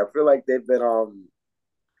looks like. I feel like they've been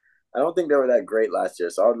I don't think they were that great last year,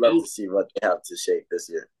 so I would love to Nope. see what they have to shape this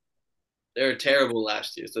year. They were terrible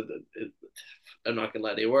last year. So I'm not gonna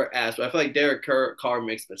lie, they were ass. But I feel like Derek Carr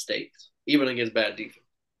makes mistakes, even against bad defense.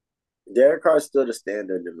 Derek Carr's still the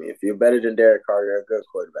standard to me. If you're better than Derek Carr, you're a good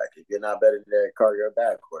quarterback. If you're not better than Derek Carr, you're a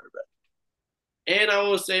bad quarterback. And I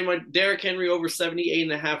will say my Derrick Henry over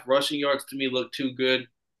 78.5 rushing yards to me look too good.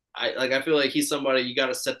 I feel like he's somebody you got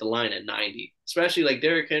to set the line at 90, especially like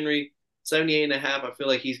Derrick Henry 78.5. I feel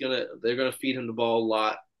like they're gonna feed him the ball a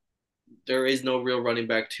lot. There is no real running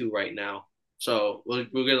back two right now, so we'll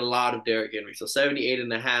get a lot of Derrick Henry. So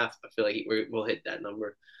 78.5. I feel like we'll hit that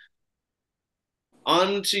number.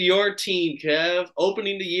 On to your team, Kev.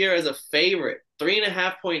 Opening the year as a favorite,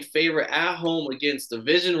 3.5 point favorite at home against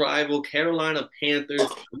division rival Carolina Panthers.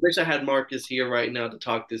 I wish I had Marcus here right now to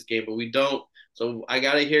talk this game, but we don't. So I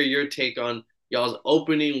got to hear your take on y'all's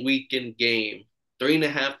opening weekend game.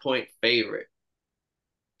 3.5 point favorite.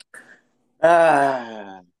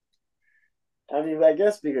 Ah, I mean, I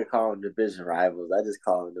guess we could call them division rivals. I just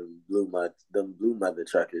call them them blue mother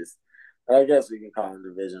truckers. But I guess we can call them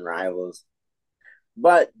division rivals.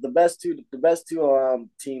 But the best two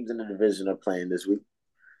teams in the division are playing this week.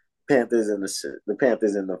 Panthers and the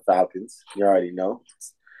Panthers and the Falcons. You already know.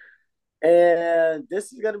 And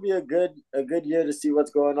this is gonna be a good year to see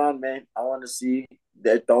what's going on, man. I want to see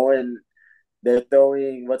they're throwing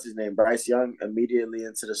what's his name, Bryce Young, immediately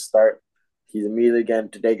into the start. He's immediately again.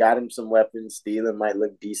 They got him some weapons. Thielen might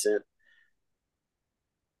look decent.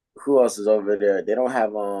 Who else is over there? They don't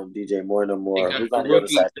have DJ Moore no They more. got Who's the on the other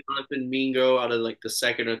rookie side? Jonathan Mingo out of like the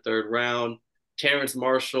second or third round. Terrence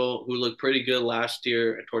Marshall, who looked pretty good last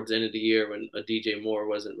year towards the end of the year when DJ Moore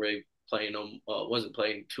wasn't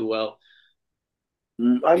playing too well.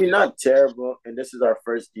 I mean, not terrible. And this is our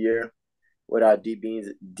first year with our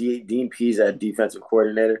Dean Pease at defensive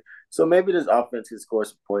coordinator. So maybe this offense can score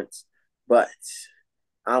some points. But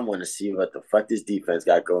I want to see what the fuck this defense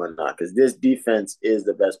got going on because this defense is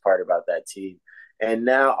the best part about that team. And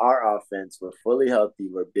now our offense, we're fully healthy,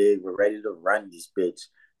 we're big, we're ready to run this bitch.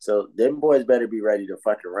 So them boys better be ready to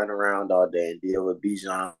fucking run around all day and deal with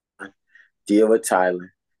Bijan, deal with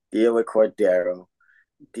Tyler, deal with Cordero,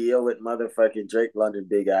 deal with motherfucking Drake London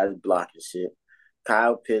big ass blocking shit.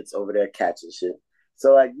 Kyle Pitts over there catching shit.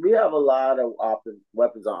 So like we have a lot of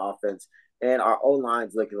weapons on offense, and our O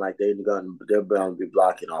line's looking like they're gonna be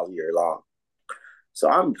blocking all year long. So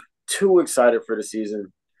I'm too excited for the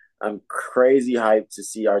season. I'm crazy hyped to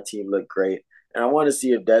see our team look great, and I want to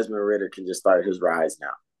see if Desmond Ritter can just start his rise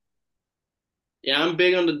now. Yeah, I'm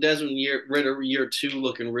big on the Ritter year two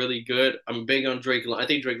looking really good. I'm big on Drake. I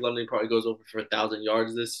think Drake London probably goes over for 1,000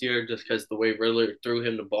 yards this year just because the way Ritter threw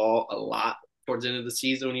him the ball a lot towards the end of the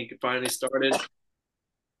season when he finally started.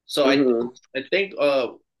 So Mm-hmm.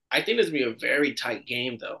 I think this will be a very tight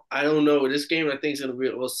game though. I don't know this game. I think is gonna be.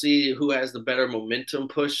 We'll see who has the better momentum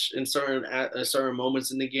push in certain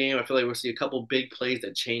moments in the game. I feel like we'll see a couple big plays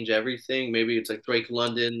that change everything. Maybe it's like Drake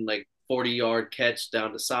London like 40-yard catch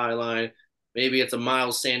down the sideline. Maybe it's a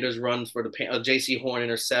Miles Sanders run for the J.C. Horn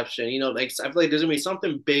interception. You know, like I feel like there's gonna be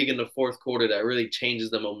something big in the fourth quarter that really changes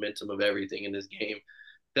the momentum of everything in this game.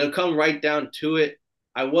 They'll come right down to it.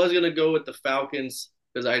 I was gonna go with the Falcons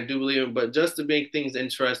because I do believe in, but just to make things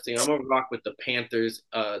interesting, I'm gonna rock with the Panthers.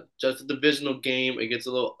 Just a divisional game, it gets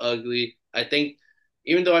a little ugly. I think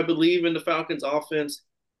even though I believe in the Falcons offense,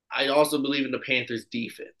 I also believe in the Panthers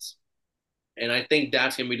defense. And I think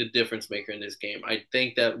that's going to be the difference maker in this game. I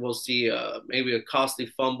think that we'll see maybe a costly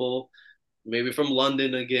fumble, maybe from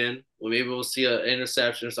London again, or maybe we'll see an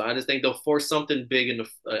interception. So I just think they'll force something big in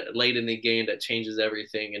the late in the game that changes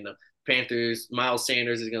everything. And the Panthers, Miles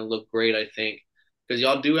Sanders is going to look great, I think, because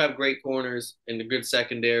y'all do have great corners and a good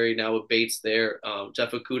secondary now with Bates there.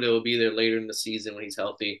 Jeff Okuda will be there later in the season when he's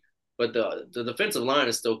healthy, but the defensive line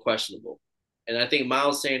is still questionable. And I think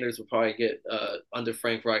Miles Sanders will probably get under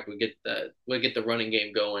Frank Reich would get the running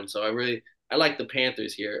game going. So I like the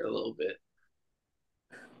Panthers here a little bit.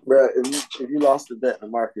 Bro, if you lost the bet to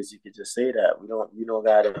Marcus, you could just say that. You don't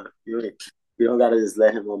gotta just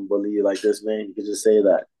let him bully you like this, man. You could just say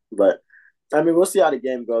that. But I mean, we'll see how the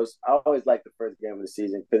game goes. I always like the first game of the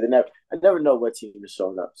season because I never know what team is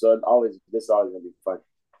showing up. So this is always gonna be fun.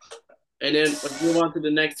 And then let's move on to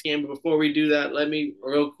the next game. But before we do that, let me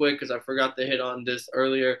real quick because I forgot to hit on this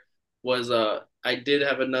earlier. Was I did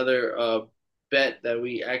have another bet that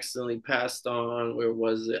we accidentally passed on. Where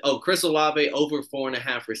was it? Oh, Chris Olave over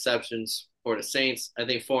 4.5 receptions for the Saints. I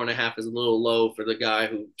think 4.5 is a little low for the guy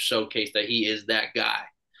who showcased that he is that guy.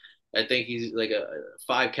 I think he's like a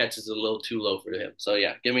 5 catches is a little too low for him. So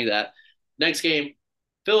yeah, give me that. Next game,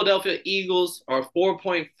 Philadelphia Eagles are 4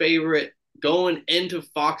 point favorite going into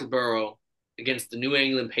Foxborough against the New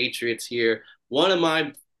England Patriots here. One of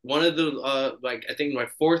the like I think my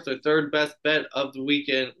fourth or third best bet of the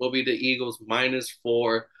weekend will be the Eagles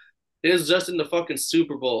 -4. It is just in the fucking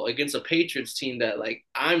Super Bowl against a Patriots team that like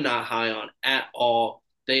I'm not high on at all.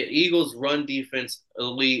 The Eagles run defense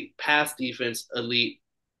elite, pass defense elite.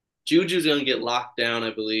 Juju's gonna get locked down,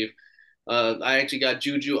 I believe. I actually got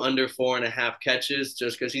Juju under 4.5 catches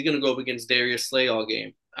just because he's gonna go up against Darius Slay all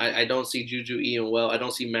game. I don't see Juju eating well. I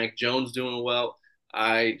don't see Mac Jones doing well.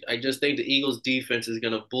 I just think the Eagles defense is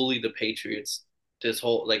gonna bully the Patriots this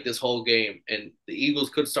whole game. And the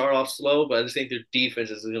Eagles could start off slow, but I just think their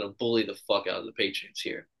defense is gonna bully the fuck out of the Patriots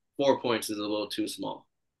here. 4 points is a little too small.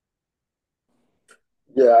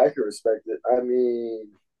 Yeah, I can respect it. I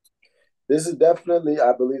mean, this is definitely,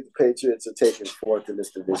 I believe the Patriots are taking fourth in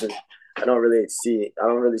this division. I don't really see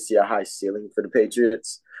a high ceiling for the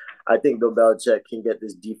Patriots. I think Bill Belichick can get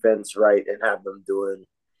this defense right and have them doing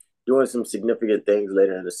some significant things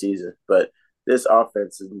later in the season. But this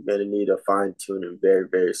offense is going to need a fine tuning very,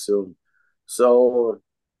 very soon. So,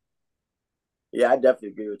 yeah, I definitely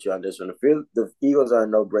agree with you on this one. The Eagles are a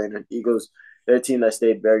no brainer. Eagles, they're a team that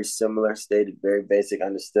stayed very similar, stayed very basic,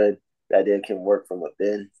 understood that they can work from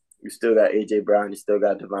within. You still got AJ Brown, you still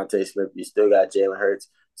got Devontae Smith, you still got Jalen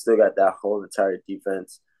Hurts, still got that whole entire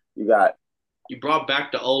defense. You got You brought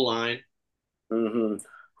back the O line. mm-hmm.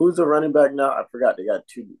 Who's the running back now? I forgot. They got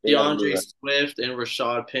a new DeAndre running. Swift and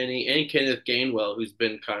Rashad Penny and Kenneth Gainwell, who's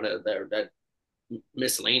been kind of that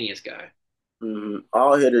miscellaneous guy. Mm-hmm.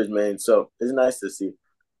 All hitters, man. So it's nice to see.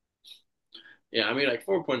 Yeah, I mean, like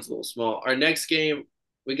 4 points a little small. Our next game,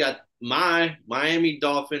 we got my Miami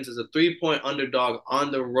Dolphins as a 3 point underdog on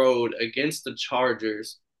the road against the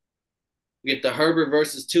Chargers. We get the Herbert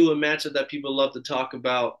versus Tua matchup that people love to talk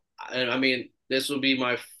about. And I mean, this will be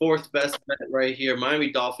my fourth best bet right here.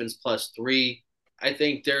 Miami Dolphins +3. I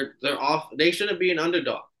think they're off. They shouldn't be an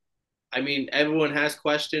underdog. I mean, everyone has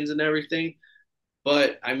questions and everything,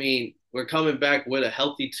 but I mean, we're coming back with a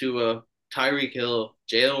healthy Tua, Tyreek Hill,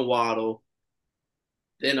 Jalen Waddle.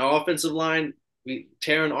 Then our offensive line,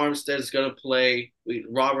 Taron Armstead is going to play.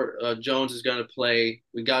 Robert Jones is going to play.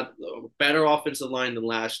 We got a better offensive line than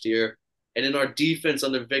last year. And in our defense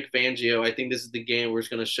under Vic Fangio, I think this is the game where it's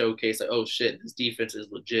going to showcase like, oh shit, this defense is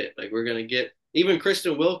legit. Like we're going to get even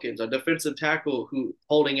Christian Wilkins, our defensive tackle, who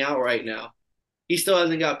holding out right now. He still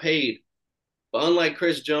hasn't got paid. But unlike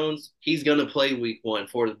Chris Jones, he's gonna play week 1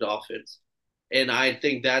 for the Dolphins. And I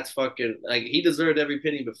think that's fucking like he deserved every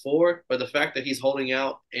penny before, but the fact that he's holding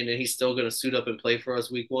out and then he's still gonna suit up and play for us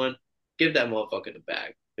week 1, give that motherfucker the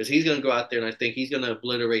bag. Because he's gonna go out there and I think he's gonna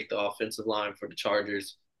obliterate the offensive line for the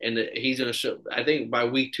Chargers. And he's gonna show I think by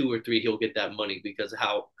week 2 or 3 he'll get that money because of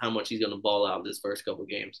how much he's gonna ball out this first couple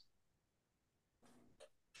games.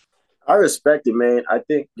 I respect it, man. I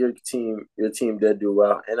think your team did do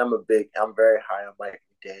well, and I'm very high on Mike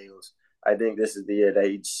McDaniel's. I think this is the year that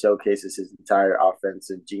he showcases his entire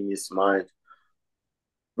offensive genius mind.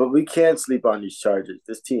 But we can't sleep on these Chargers.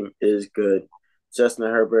 This team is good. Justin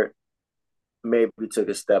Herbert maybe took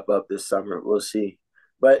a step up this summer. We'll see.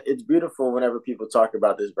 But it's beautiful whenever people talk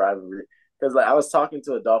about this rivalry. Because like I was talking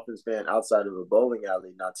to a Dolphins fan outside of a bowling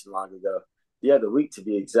alley not too long ago, the other week to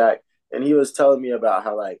be exact, and he was telling me about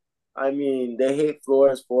how like I mean they hate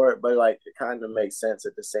Flores for it, but like it kind of makes sense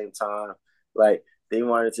at the same time. Like they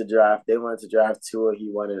wanted to draft Tua, he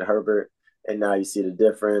wanted Herbert, and now you see the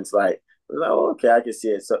difference. Like it was like, oh, okay, I can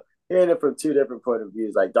see it. So hearing it from two different point of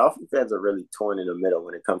views, like Dolphin fans are really torn in the middle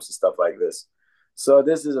when it comes to stuff like this. So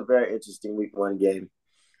this is a very interesting week 1 game.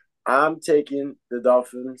 I'm taking the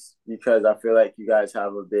Dolphins because I feel like you guys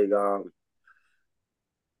have a big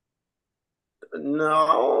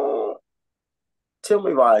no. Tell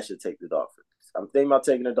me why I should take the Dolphins. I'm thinking about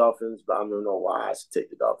taking the Dolphins, but I don't know why I should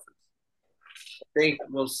take the Dolphins. I think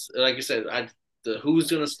most like I said,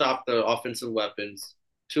 who's gonna stop the offensive weapons?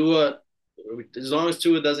 Tua, as long as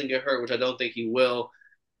Tua doesn't get hurt, which I don't think he will,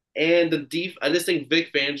 and I just think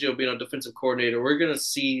Vic Fangio being a defensive coordinator, we're gonna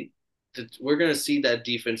see that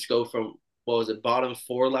defense go from what was it, bottom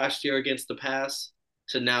 4 last year against the pass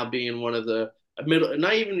to now being one of the middle.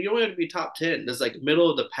 Not even you don't have to be top 10. There's like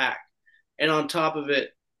middle of the pack, and on top of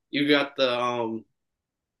it, you got the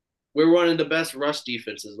we're one of the best rush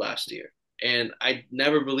defenses last year, and I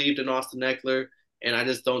never believed in Austin Eckler. And I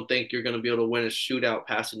just don't think you're going to be able to win a shootout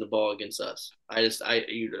passing the ball against us. I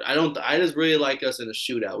don't I just really like us in a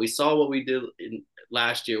shootout. We saw what we did in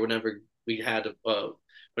last year whenever we had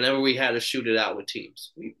to shoot it out with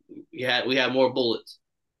teams. We had more bullets.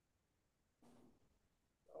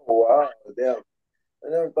 Oh, wow, damn. I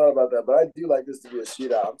never thought about that, but I do like this to be a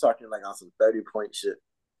shootout. I'm talking like on some 30-point shit.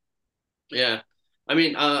 Yeah. I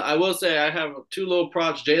mean, I will say I have two little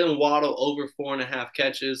props. Jalen Waddle over 4.5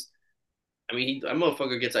 catches. I mean, that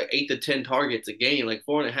motherfucker gets like 8 to 10 targets a game. Like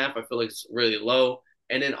 4.5, I feel like it's really low.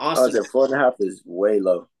 And then I was at 4.5 is way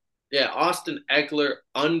low. Austin Eckler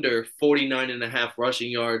under 49.5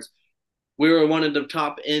 rushing yards. We were one of the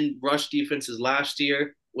top end rush defenses last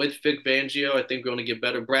year with Vic Fangio. I think we're going to get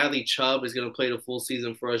better. Bradley Chubb is going to play the full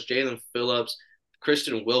season for us. Jalen Phillips,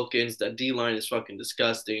 Christian Wilkins. That D line is fucking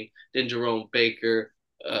disgusting. Then Jerome Baker.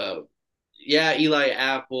 Uh, yeah, Eli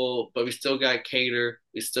Apple, but we still got Cater.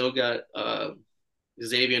 We still got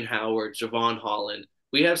Xavier Howard, Javon Holland.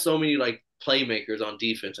 We have so many like playmakers on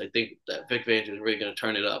defense. I think that Vic Fangio is really going to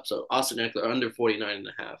turn it up. So Austin Eckler under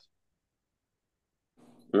 49.5.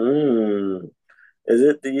 Mm.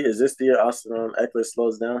 Is this the year Austin Eckler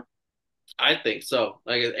slows down? I think so.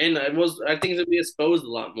 Like, and I think he's gonna be exposed a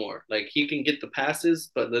lot more. Like, he can get the passes,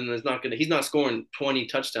 but then he's not scoring 20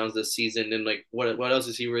 touchdowns this season. And like, what else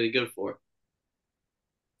is he really good for?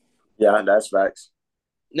 Yeah, that's facts.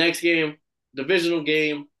 Next game, divisional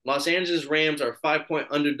game. Los Angeles Rams are 5 point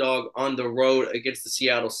underdog on the road against the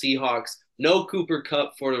Seattle Seahawks. No Cooper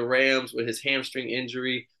Kupp for the Rams with his hamstring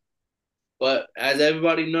injury. But as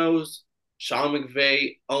everybody knows, Sean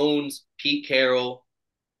McVay owns Pete Carroll.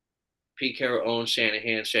 Pete Carroll owns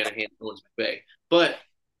Shanahan. Shanahan owns McVay. But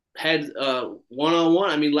had one on one.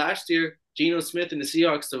 I mean, last year Geno Smith and the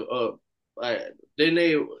Seahawks didn't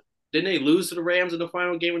they lose to the Rams in the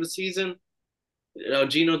final game of the season?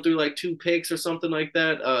 Geno threw like two picks or something like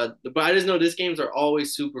that. But I just know these games are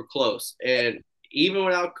always super close, and even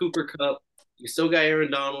without Cooper Kupp, you still got Aaron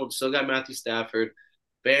Donald, still got Matthew Stafford.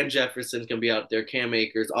 Van Jefferson's gonna be out there. Cam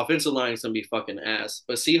Akers, offensive line is gonna be fucking ass.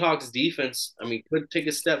 But Seahawks defense, I mean, could take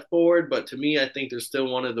a step forward, but to me, I think they're still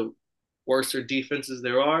one of the worser defenses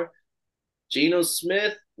there are. Geno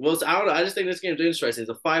Smith, well, I don't know. I just think this game's interesting.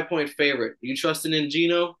 It's a 5 point favorite. You trusting in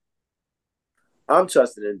Geno? I'm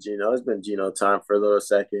trusting in Gino. It's been Gino time for a little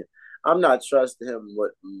second. I'm not trusting him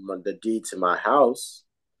with the deed to my house,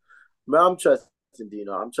 but I'm trusting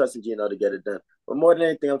Gino. I'm trusting Gino to get it done. But more than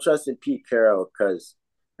anything, I'm trusting Pete Carroll because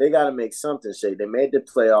they got to make something shake. They made the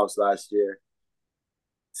playoffs last year.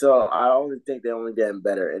 So I only think they're only getting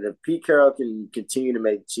better. And if Pete Carroll can continue to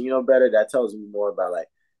make Gino better, that tells me more about like,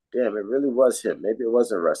 damn, it really was him. Maybe it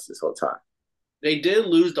wasn't Russ this whole time. They did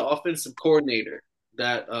lose the offensive coordinator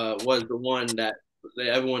that was the one that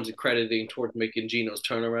everyone's accrediting towards making Geno's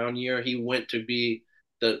turnaround year. He went to the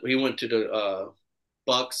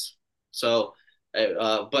Bucks. So,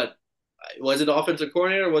 but was it the offensive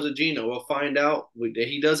coordinator or was it Geno? We'll find out.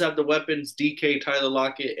 He does have the weapons. DK, Tyler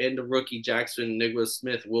Lockett, and the rookie Jackson Nicholas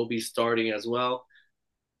Smith will be starting as well.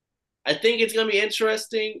 I think it's gonna be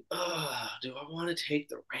interesting. Do I want to take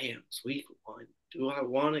the Rams week one? Do I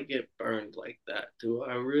want to get burned like that? Do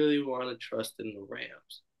I really want to trust in the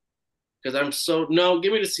Rams? Because I'm so no.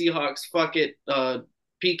 Give me the Seahawks. Fuck it.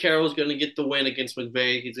 Pete Carroll's gonna get the win against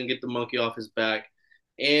McVay. He's gonna get the monkey off his back,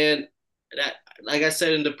 and that, like I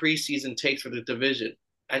said in the preseason takes for the division,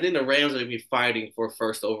 I think the Rams are gonna be fighting for a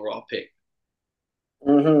first overall pick.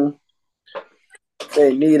 Mm-hmm.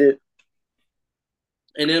 They need it.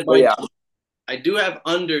 And then But yeah, I do have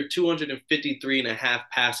under 253.5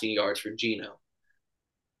 passing yards for Geno.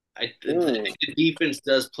 I think mm. the defense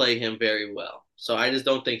does play him very well. So I just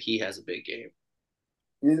don't think he has a big game.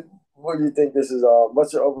 What do you think this is?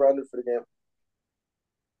 What's your over under for the game?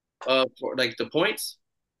 For like the points,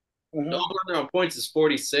 the Mm-hmm. over on points is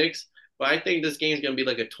 46, but I think this game's gonna be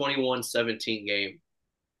like a 21-17 game.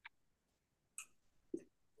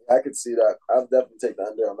 I could see that. I'll definitely take the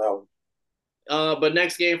under on that one. But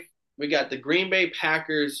next game we got the Green Bay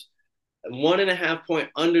Packers, 1.5 point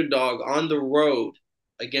underdog on the road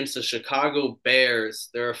against the Chicago Bears.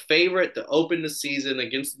 They're a favorite to open the season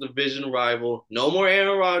against the division rival. No more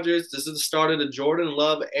Aaron Rodgers. This is the start of the Jordan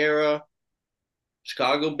Love era.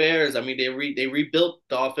 Chicago Bears. I mean, they rebuilt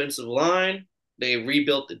the offensive line. They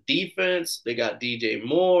rebuilt the defense. They got DJ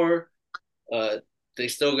Moore. Uh, they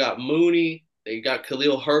still got Mooney. They got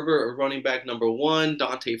Khalil Herbert, running back number one.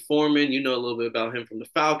 Dante Foreman, you know a little bit about him from the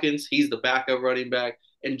Falcons. He's the backup running back.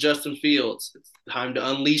 And Justin Fields. It's time to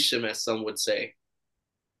unleash him, as some would say.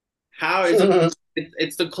 How is it?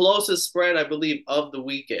 It's the closest spread, I believe, of the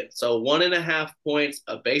weekend. So 1.5 points,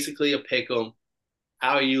 basically a pick 'em.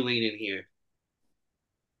 How are you leaning here?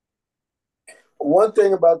 One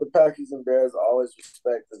thing about the Packers and Bears I always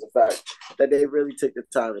respect is the fact that they really took the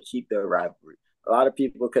time to keep their rivalry. A lot of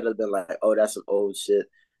people could have been like, "Oh, that's some old shit,"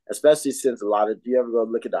 especially since a lot of. Do you ever go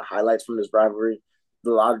look at the highlights from this rivalry? A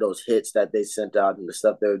lot of those hits that they sent out and the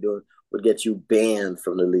stuff they were doing would get you banned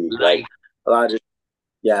from the league. Like Like, a lot of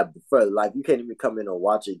Yeah, for like you can't even come in and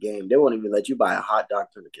watch a game. They won't even let you buy a hot dog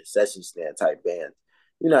from the concession stand type band.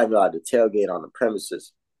 You're not even allowed to tailgate on the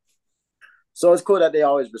premises. So it's cool that they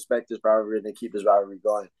always respect this rivalry and they keep this rivalry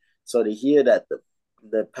going. So to hear that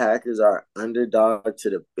the Packers are underdog to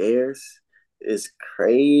the Bears is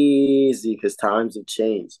crazy because times have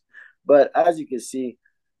changed. But as you can see,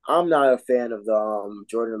 I'm not a fan of the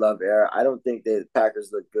Jordan Love era. I don't think the Packers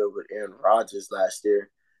looked good with Aaron Rodgers last year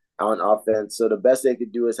on offense. So the best they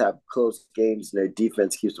could do is have close games and their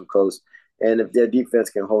defense keeps them close. And if their defense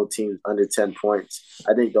can hold teams under 10 points,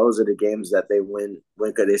 I think those are the games that they win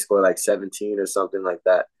because they score like 17 or something like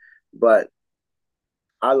that. But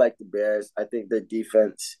I like the Bears. I think their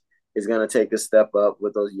defense is going to take a step up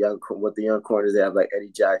with the young corners they have, like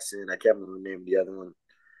Eddie Jackson. I can't remember the name of the other one.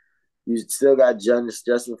 You still got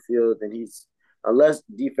Justin Field, and he's unless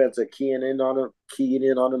defense are keying in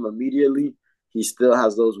on him immediately, he still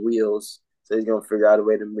has those wheels. So he's gonna figure out a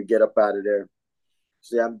way to get up out of there.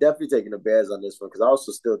 So yeah, I'm definitely taking the Bears on this one because I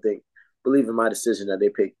also still believe in my decision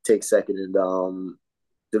that take second in the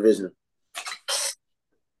division.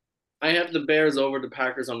 I have the Bears over the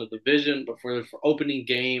Packers on the division, but for opening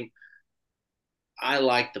game, I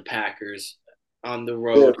like the Packers on the Yeah.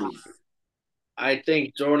 road. I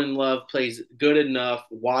think Jordan Love plays good enough.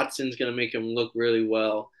 Watson's going to make him look really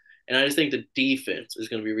well. And I just think the defense is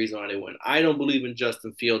going to be the reason why they win. I don't believe in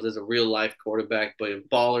Justin Fields as a real life quarterback, but a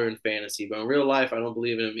baller in fantasy. But in real life, I don't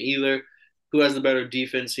believe in him either. Who has the better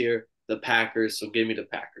defense here? The Packers. So give me the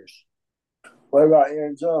Packers. What about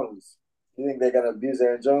Aaron Jones? You think they're gonna abuse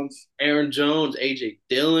Aaron Jones? Aaron Jones, AJ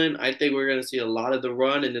Dillon. I think we're going to see a lot of the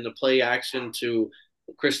run and then the play action to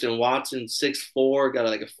Christian Watson, 6'4", got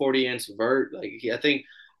like a 40-inch vert. I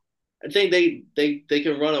think they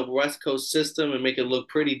can run a West Coast system and make it look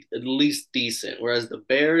pretty at least decent. Whereas the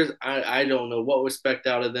Bears, I don't know what we expect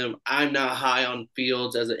out of them. I'm not high on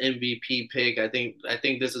Fields as an MVP pick. I think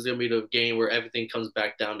this is gonna be the game where everything comes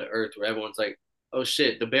back down to earth, where everyone's like, oh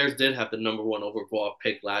shit, the Bears did have the number one overall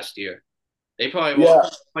pick last year. They probably won't. Yeah,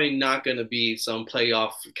 Probably not going to be some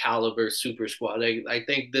playoff caliber super squad. I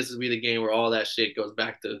think this will be the game where all that shit goes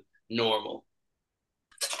back to normal.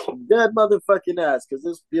 dead motherfucking ass because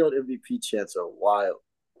this field MVP chants are wild.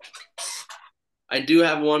 I do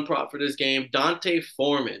have one prop for this game. Dante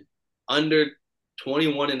Foreman, under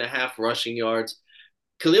 21 and a half rushing yards.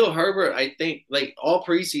 Khalil Herbert, I think, like all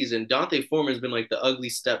preseason, Dante Foreman's been like the ugly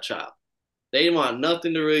stepchild. They didn't want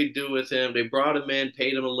nothing to really do with him. They brought him in,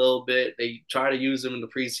 paid him a little bit. They tried to use him in the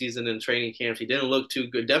preseason and training camps. He didn't look too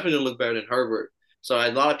good. Definitely didn't look better than Herbert. So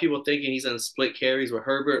a lot of people thinking he's going to split carries with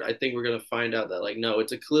Herbert. I think we're going to find out that, like, no,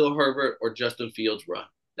 it's a Khalil Herbert or Justin Fields run.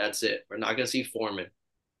 That's it. We're not going to see Foreman.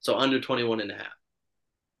 So under 21 and a half.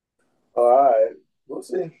 All right, we'll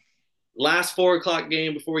see. Last 4 o'clock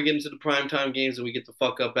game before we get into the primetime games and we get the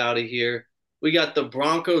fuck up out of here. We got the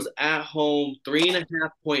Broncos at home, 3.5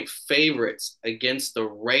 point favorites against the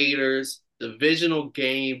Raiders. Divisional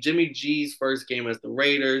game. Jimmy G's first game as the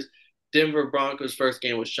Raiders. Denver Broncos' first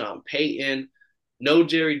game with Sean Payton. No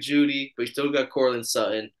Jerry Jeudy, but he still got Cortland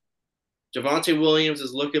Sutton. Javonte Williams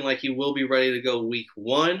is looking like he will be ready to go week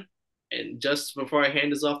one. And just before I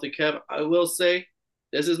hand this off to Kev, I will say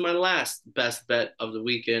this is my last best bet of the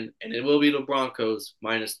weekend, and it will be the Broncos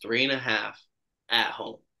minus 3.5 at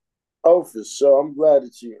home. Oh, for sure. I'm glad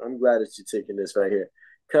that you're taking this right here.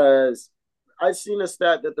 Cause I seen a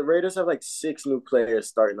stat that the Raiders have like 6 new players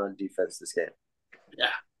starting on defense this game. Yeah.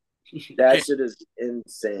 That shit is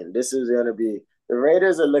insane. This is gonna be the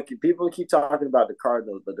Raiders are looking people keep talking about the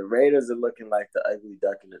Cardinals, but the Raiders are looking like the ugly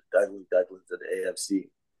ducklings of the AFC.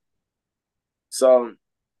 So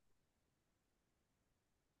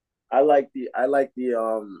I like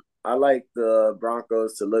the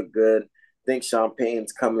Broncos to look good. I think Sean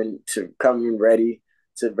Payton's coming ready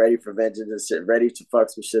for vengeance and shit, ready to fuck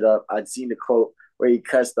some shit up. I'd seen the quote where he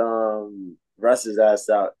cussed Russ's ass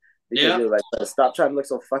out because Yeah. he was like, "Stop trying to look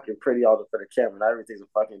so fucking pretty all for the camera. Not everything's a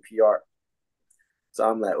fucking PR." So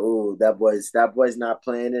I'm like, "Ooh, that boy's not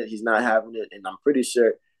playing it. He's not having it," and I'm pretty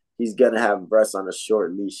sure he's gonna have Russ on a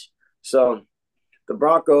short leash. So the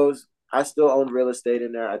Broncos, I still own real estate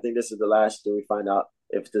in there. I think this is the last year we find out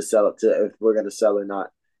if we're gonna sell or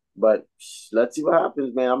not. But let's see what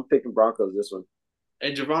happens, man. I'm picking Broncos this one.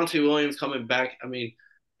 And Javonte Williams coming back. I mean,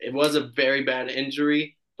 it was a very bad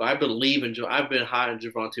injury, but I believe in. I've been high on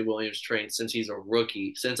Javonte Williams train since he's a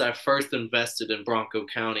rookie. Since I first invested in Bronco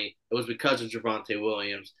County, it was because of Javonte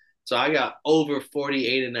Williams. So I got over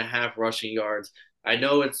 48 and a half rushing yards. I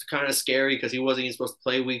know it's kind of scary because he wasn't even supposed to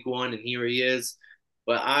play week one, and here he is.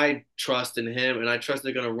 But I trust in him, and I trust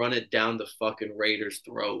they're gonna run it down the fucking Raiders'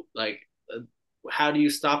 throat. Like how do you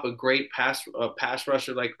stop a great pass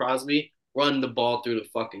rusher like Crosby? Run the ball through the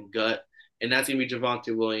fucking gut, and that's gonna be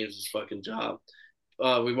Javonte Williams' fucking job.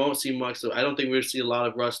 We won't see much. So I don't think we'll see a lot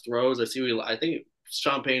of Russ throws. I think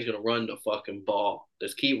Sean Payne's gonna run the fucking ball.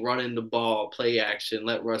 Just keep running the ball, play action,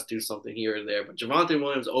 let Russ do something here and there. But Javonte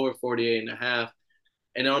Williams over 48 and a half.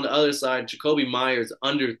 And on the other side, Jacoby Myers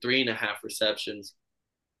under 3.5 receptions.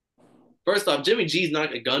 First off, Jimmy G's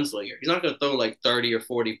not a gunslinger. He's not going to throw like 30 or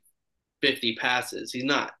 40, 50 passes. He's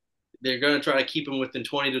not. They're going to try to keep him within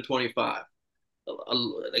 20 to 25.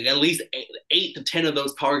 Like at least eight to 10 of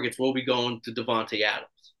those targets will be going to Devontae Adams.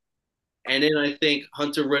 And then I think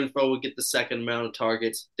Hunter Renfrow will get the second amount of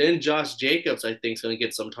targets. Then Josh Jacobs, I think, is going to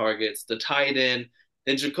get some targets. The tight end.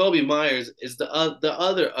 Then Jacoby Myers is the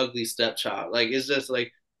other ugly stepchild. Like it's just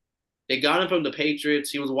like they got him from the Patriots.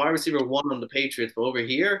 He was wide receiver one on the Patriots, but over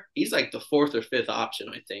here, he's like the fourth or fifth option,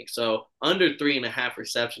 I think. So under 3.5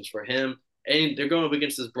 receptions for him. And they're going up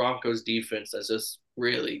against this Broncos defense that's just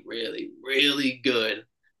really, really, really good.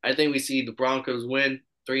 I think we see the Broncos win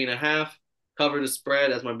 3.5, cover the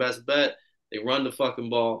spread as my best bet. They run the fucking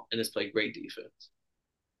ball and just play great defense.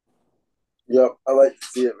 Yep, I like to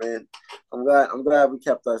see it, man. I'm glad we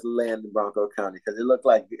kept us land in Bronco County because it looked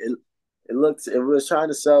like it was trying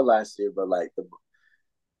to sell last year, but like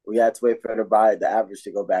we had to wait for the average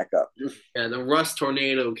to go back up. Yeah, the Rust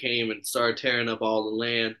tornado came and started tearing up all the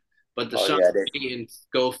land, but the Oh Sean yeah, Payton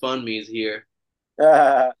GoFundMe is here.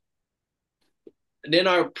 they And then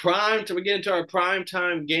we get into our prime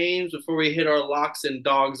time games before we hit our locks and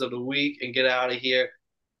dogs of the week and get out of here.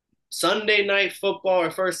 Sunday night football,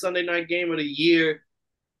 our first Sunday night game of the year.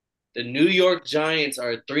 The New York Giants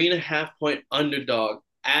are a 3.5 point underdog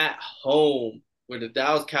at home, where the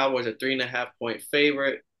Dallas Cowboys are 3.5 point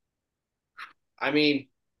favorite. I mean,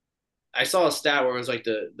 I saw a stat where it was like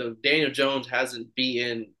the Daniel Jones hasn't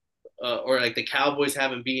beaten, or like the Cowboys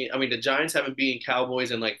haven't beaten. I mean, the Giants haven't beaten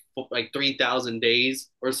Cowboys in like 3,000 days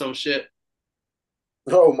or some shit.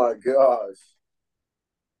 Oh my gosh,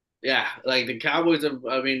 Yeah, like the Cowboys are.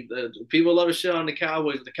 I mean, people love to shit on the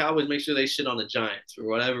Cowboys. But the Cowboys make sure they shit on the Giants for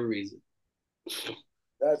whatever reason.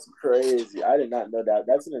 that's crazy. I did not know that.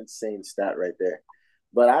 That's an insane stat right there.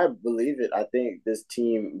 But I believe it. I think this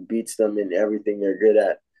team beats them in everything they're good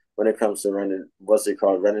at when it comes to running. What's it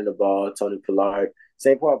called? Running the ball. Tony Pollard.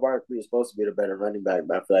 St. Paul Barkley is supposed to be the better running back,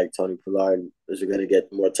 but I feel like Tony Pollard is going to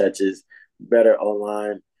get more touches, better O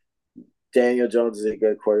line. Daniel Jones is a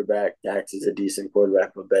good quarterback. Dax is a decent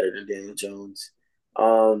quarterback, but better than Daniel Jones.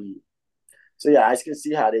 Um, so yeah, I can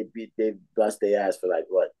see how they bust their ass for like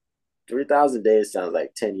what 3,000 days sounds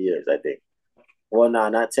like 10 years. I think. Well, no,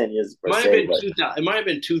 not 10 years It per might have se, been but 2,000. It might have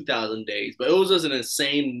been 2,000 days, but it was just an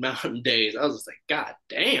insane amount of days. I was just like, God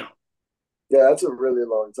damn. yeah, that's a really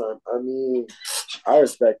long time. I mean, I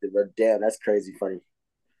respect it, but damn, that's crazy funny.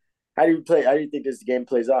 How do you play? How do you think this game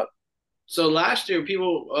plays out? So last year,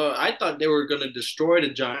 I thought they were going to destroy the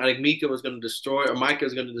Giants. Like Mika was going to destroy, or Micah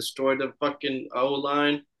was going to destroy the fucking O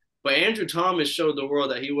line. But Andrew Thomas showed the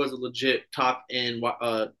world that he was a legit top end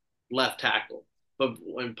left tackle. But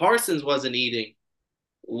when Parsons wasn't eating,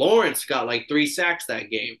 Lawrence got like 3 sacks that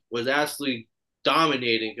game. Was absolutely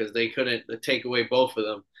dominating because they couldn't take away both of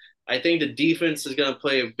them. I think the defense is going to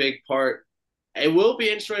play a big part. It will be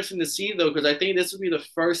interesting to see though, because I think this will be the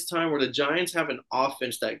first time where the Giants have an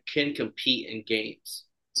offense that can compete in games.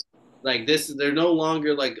 Like this, they're no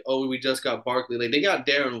longer like, oh, we just got Barkley. Like they got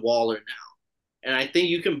Darren Waller now, and I think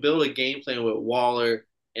you can build a game plan with Waller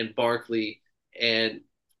and Barkley and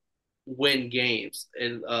win games.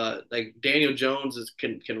 And like Daniel Jones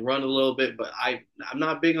can run a little bit, but I'm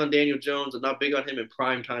not big on Daniel Jones. I'm not big on him in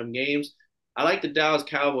primetime games. I like the Dallas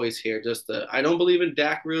Cowboys here. I don't believe in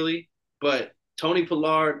Dak really, but Tony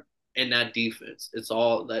Pollard and that defense. That's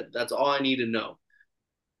all I need to know.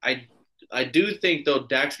 I I do think though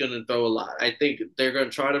Dak's gonna throw a lot. I think they're gonna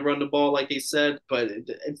try to run the ball like they said, but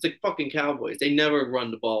it's the fucking Cowboys. They never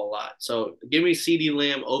run the ball a lot. So give me CeeDee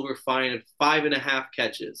Lamb over 5.5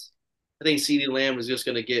 catches. I think CeeDee Lamb is just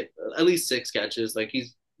gonna get at least 6 catches. Like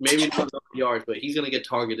he's maybe not yards, but he's gonna get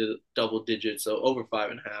targeted double digits. So over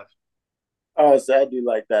 5.5. Oh, so I do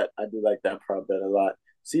like that. I do like that prop bet a lot.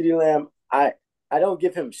 CeeDee Lamb, I don't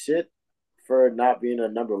give him shit for not being a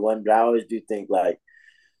number one, but I always do think like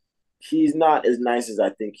he's not as nice as I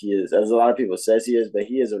think he is, as a lot of people says he is, but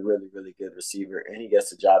he is a really, really good receiver and he gets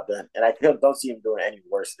the job done. And I don't see him doing any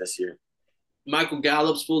worse this year. Michael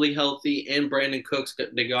Gallup's fully healthy, and Brandon Cooks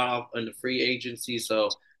they got off in the free agency, so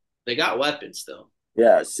they got weapons still.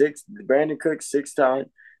 Yeah, Brandon Cooks 6 time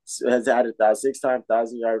has had a 6 time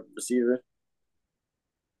 1,000 yard receiver.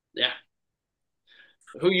 Yeah.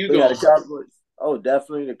 Who you But yeah, going? the Cowboys. Oh,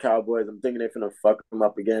 definitely the Cowboys. I'm thinking they're gonna fuck them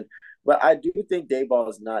up again. But I do think Dayball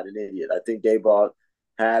is not an idiot. I think Dayball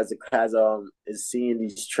is seeing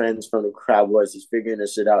these trends from the Cowboys. He's figuring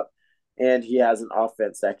this shit out, and he has an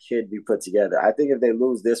offense that could be put together. I think if they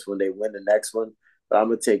lose this one, they win the next one. But I'm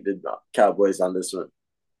gonna take the Cowboys on this one.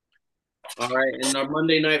 All right, in our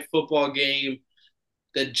Monday night football game,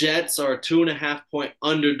 the Jets are a 2.5 point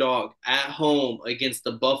underdog at home against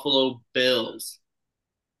the Buffalo Bills.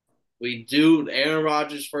 We do Aaron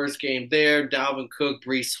Rodgers' first game there, Dalvin Cook,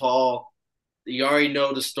 Brees Hall. You already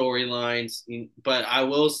know the storylines, but I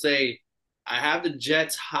will say I have the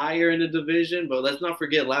Jets higher in the division, but let's not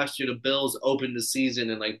forget last year the Bills opened the season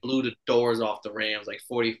and like blew the doors off the Rams like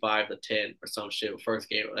 45-10 or some shit. First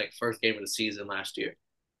game of the season last year.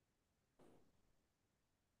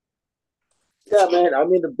 Yeah, man. I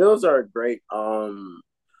mean, the Bills are great. The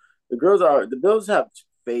Bills have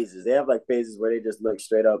phases. They have like phases where they just look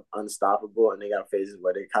straight up unstoppable, and they got phases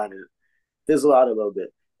where they kind of fizzle out a little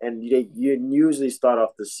bit. And you usually start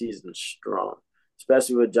off the season strong,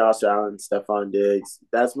 especially with Josh Allen, Stephon Diggs.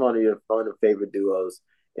 That's one of the favorite duos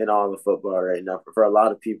in all of football right now. For a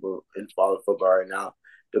lot of people in all of football right now,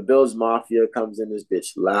 the Bills Mafia comes in this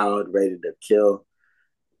bitch loud, ready to kill.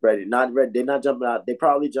 Ready, not ready. They're not jumping out. They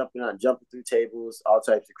probably jumping out, jumping through tables, all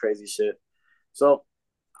types of crazy shit. So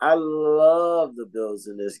I love the Bills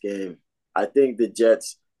in this game. I think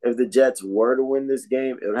if the Jets were to win this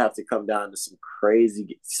game, it would have to come down to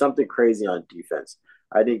something crazy on defense.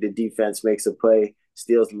 I think the defense makes a play,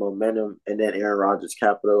 steals the momentum, and then Aaron Rodgers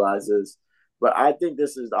capitalizes. But I think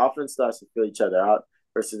this is the offense starts to feel each other out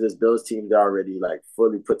versus this Bills team. They're already like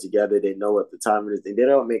fully put together. They know what the time it is. They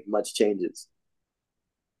don't make much changes.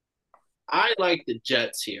 I like the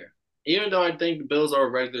Jets here. Even though I think the Bills are a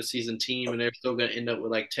regular season team and they're still going to end up with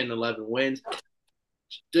like 10, 11 wins,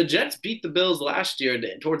 the Jets beat the Bills last year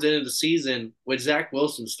towards the end of the season with Zach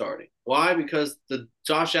Wilson starting. Why? Because the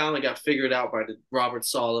Josh Allen got figured out by the Robert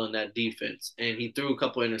Saleh in that defense, and he threw a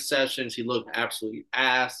couple of interceptions. He looked absolutely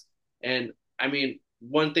ass. And I mean,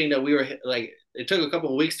 one thing that we were like, it took a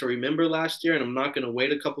couple of weeks to remember last year, and I'm not going to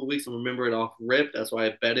wait a couple of weeks and remember it off rip. That's why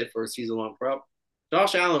I bet it for a season long prop.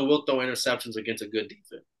 Josh Allen will throw interceptions against a good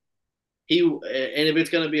defense. And if it's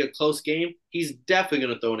going to be a close game, he's definitely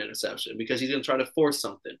going to throw an interception because he's going to try to force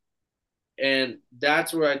something. And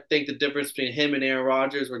that's where I think the difference between him and Aaron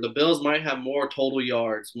Rodgers, where the Bills might have more total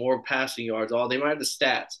yards, more passing yards, all they might have the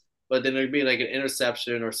stats, but then there'd be like an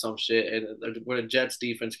interception or some shit, and where the Jets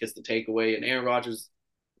defense gets the takeaway, and Aaron Rodgers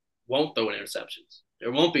won't throw interceptions.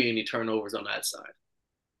 There won't be any turnovers on that side.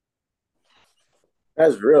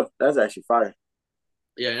 That's real. That's actually fire.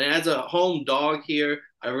 Yeah, and as a home dog here,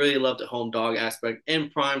 I really love the home dog aspect. In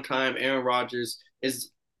prime time, Aaron Rodgers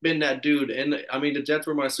has been that dude. And I mean, the Jets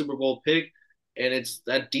were my Super Bowl pick, and it's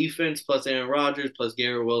that defense plus Aaron Rodgers plus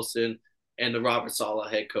Garrett Wilson and the Robert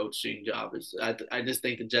Saleh head coaching job. I just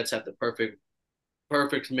think the Jets have the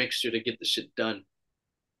perfect mixture to get the shit done.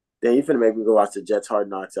 Then you finna make me go watch the Jets Hard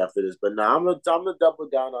Knocks after this. But now I'm gonna double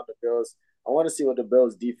down on the Bills. I want to see what the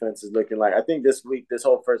Bills defense is looking like. I think this week, this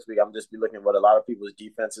whole first week, I'm just be looking at what a lot of people's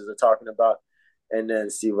defenses are talking about, and then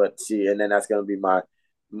and then that's gonna be my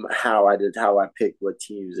how I pick what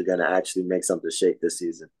teams are gonna actually make something shake this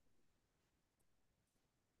season.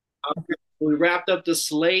 We wrapped up the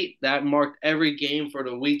slate that marked every game for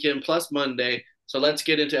the weekend plus Monday. So let's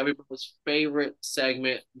get into everybody's favorite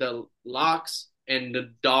segment, the locks and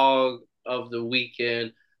the dog of the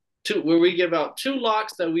weekend. Where we give out two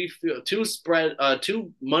locks that we feel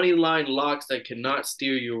two money line locks that cannot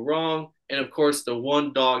steer you wrong, and of course the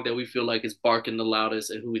one dog that we feel like is barking the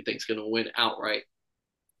loudest and who we think is going to win outright.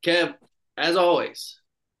 Kev, as always,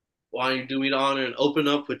 why don't you do me the honor and open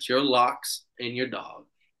up with your locks and your dog?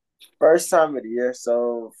 First time of the year,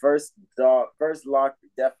 so first lock,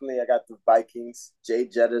 definitely. I got the Vikings, Jay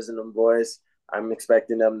Jettas and them boys. I'm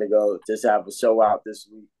expecting them to go just have a show out this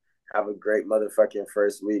week, have a great motherfucking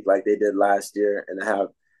first week like they did last year,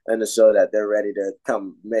 and to show that they're ready to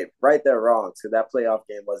come make right their wrongs because that playoff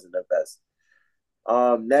game wasn't their best.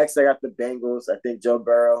 Next I got the Bengals. I think Joe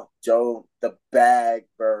the Bag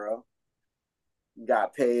Burrow,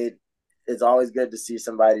 got paid. It's always good to see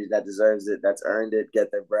somebody that deserves it, that's earned it,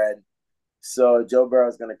 get their bread. So Joe Burrow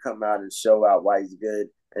is going to come out and show out why he's good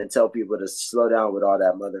and tell people to slow down with all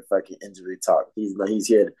that motherfucking injury talk. He's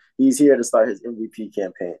here to start his MVP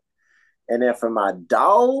campaign. And then for my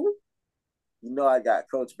dog, I got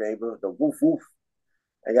Coach Babel, the woof woof.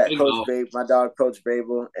 I got Big dog. My dog Coach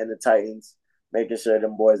Babel and the Titans, making sure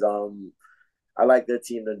them boys I like their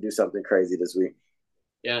team to do something crazy this week.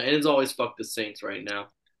 Yeah, and it's always fuck the Saints right now.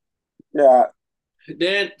 Yeah.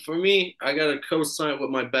 Then for me, I got to co-sign with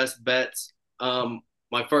my best bets.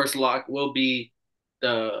 My first lock will be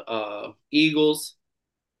the Eagles.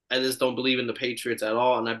 I just don't believe in the Patriots at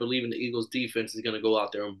all, and I believe in the Eagles' defense is going to go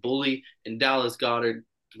out there and bully. And Dallas Goedert,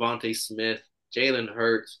 Devontae Smith, Jalen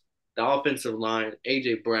Hurts, the offensive line,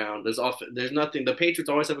 AJ Brown. There's nothing. The Patriots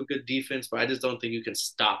always have a good defense, but I just don't think you can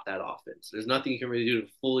stop that offense. There's nothing you can really do to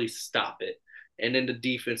fully stop it. And then the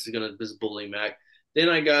defense is going to just bully Mac. Then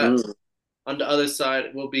I got Mm. on the other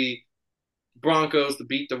side will be Broncos to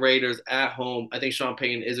beat the Raiders at home. I think Sean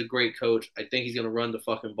Payton is a great coach. I think he's going to run the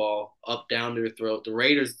fucking ball up down their throat. The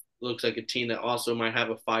Raiders looks like a team that also might have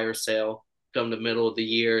a fire sale come the middle of the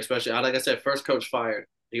year, especially like I said, first coach fired.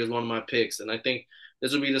 He was one of my picks, and I think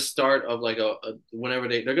this will be the start of like a whenever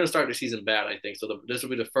they're going to start the season bad. I think so. This will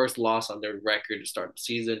be the first loss on their record to start the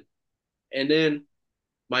season, and then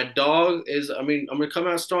my dog is, I mean, I'm going to come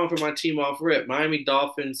out strong for my team off rip. Miami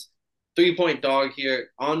Dolphins, 3-point dog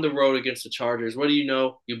here on the road against the Chargers. What do you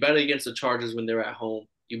know? You bet against the Chargers when they're at home.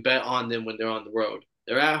 You bet on them when they're on the road.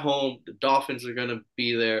 They're at home. The Dolphins are going to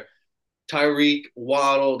be there. Tyreek,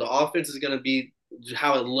 Waddle, the offense is going to be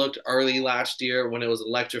how it looked early last year when it was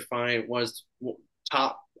electrifying. It was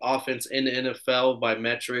top offense in the NFL by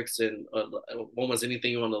metrics and almost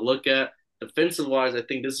anything you want to look at. Defensive wise, I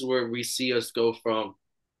think this is where we see us go from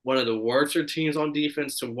one of the worser teams on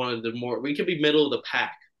defense to one of the more. We could be middle of the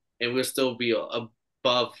pack and we'll still be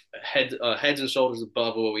above heads and shoulders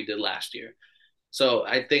above what we did last year. So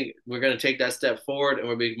I think we're going to take that step forward and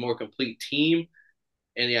we'll be a more complete team.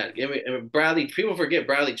 And yeah, Bradley. People forget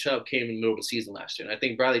Bradley Chubb came in the middle of the season last year, and I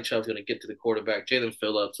think Bradley Chubb's going to get to the quarterback. Jalen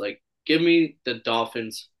Phillips, like, give me the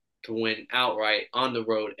Dolphins to win outright on the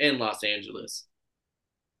road in Los Angeles.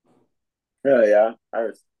 Yeah, yeah. I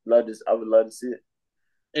would love to see it.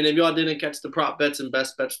 And if y'all didn't catch the prop bets and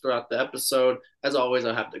best bets throughout the episode, as always,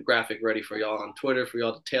 I have the graphic ready for y'all on Twitter for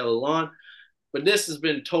y'all to tail along. But this has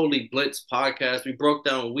been Totally Blitz podcast. We broke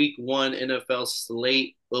down week 1 NFL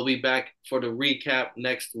slate. We'll be back for the recap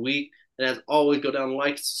next week. And as always, go down,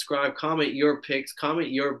 like, subscribe, comment your picks, comment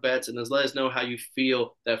your bets, and just let us know how you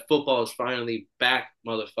feel that football is finally back,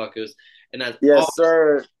 motherfuckers. And as Yes, always,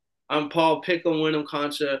 sir. I'm Paul Pickle Wyndham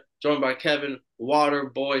Concha, joined by Kevin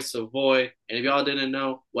Waterboy Savoy. And if y'all didn't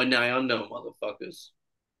know, well, now y'all know, motherfuckers.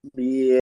 Yeah.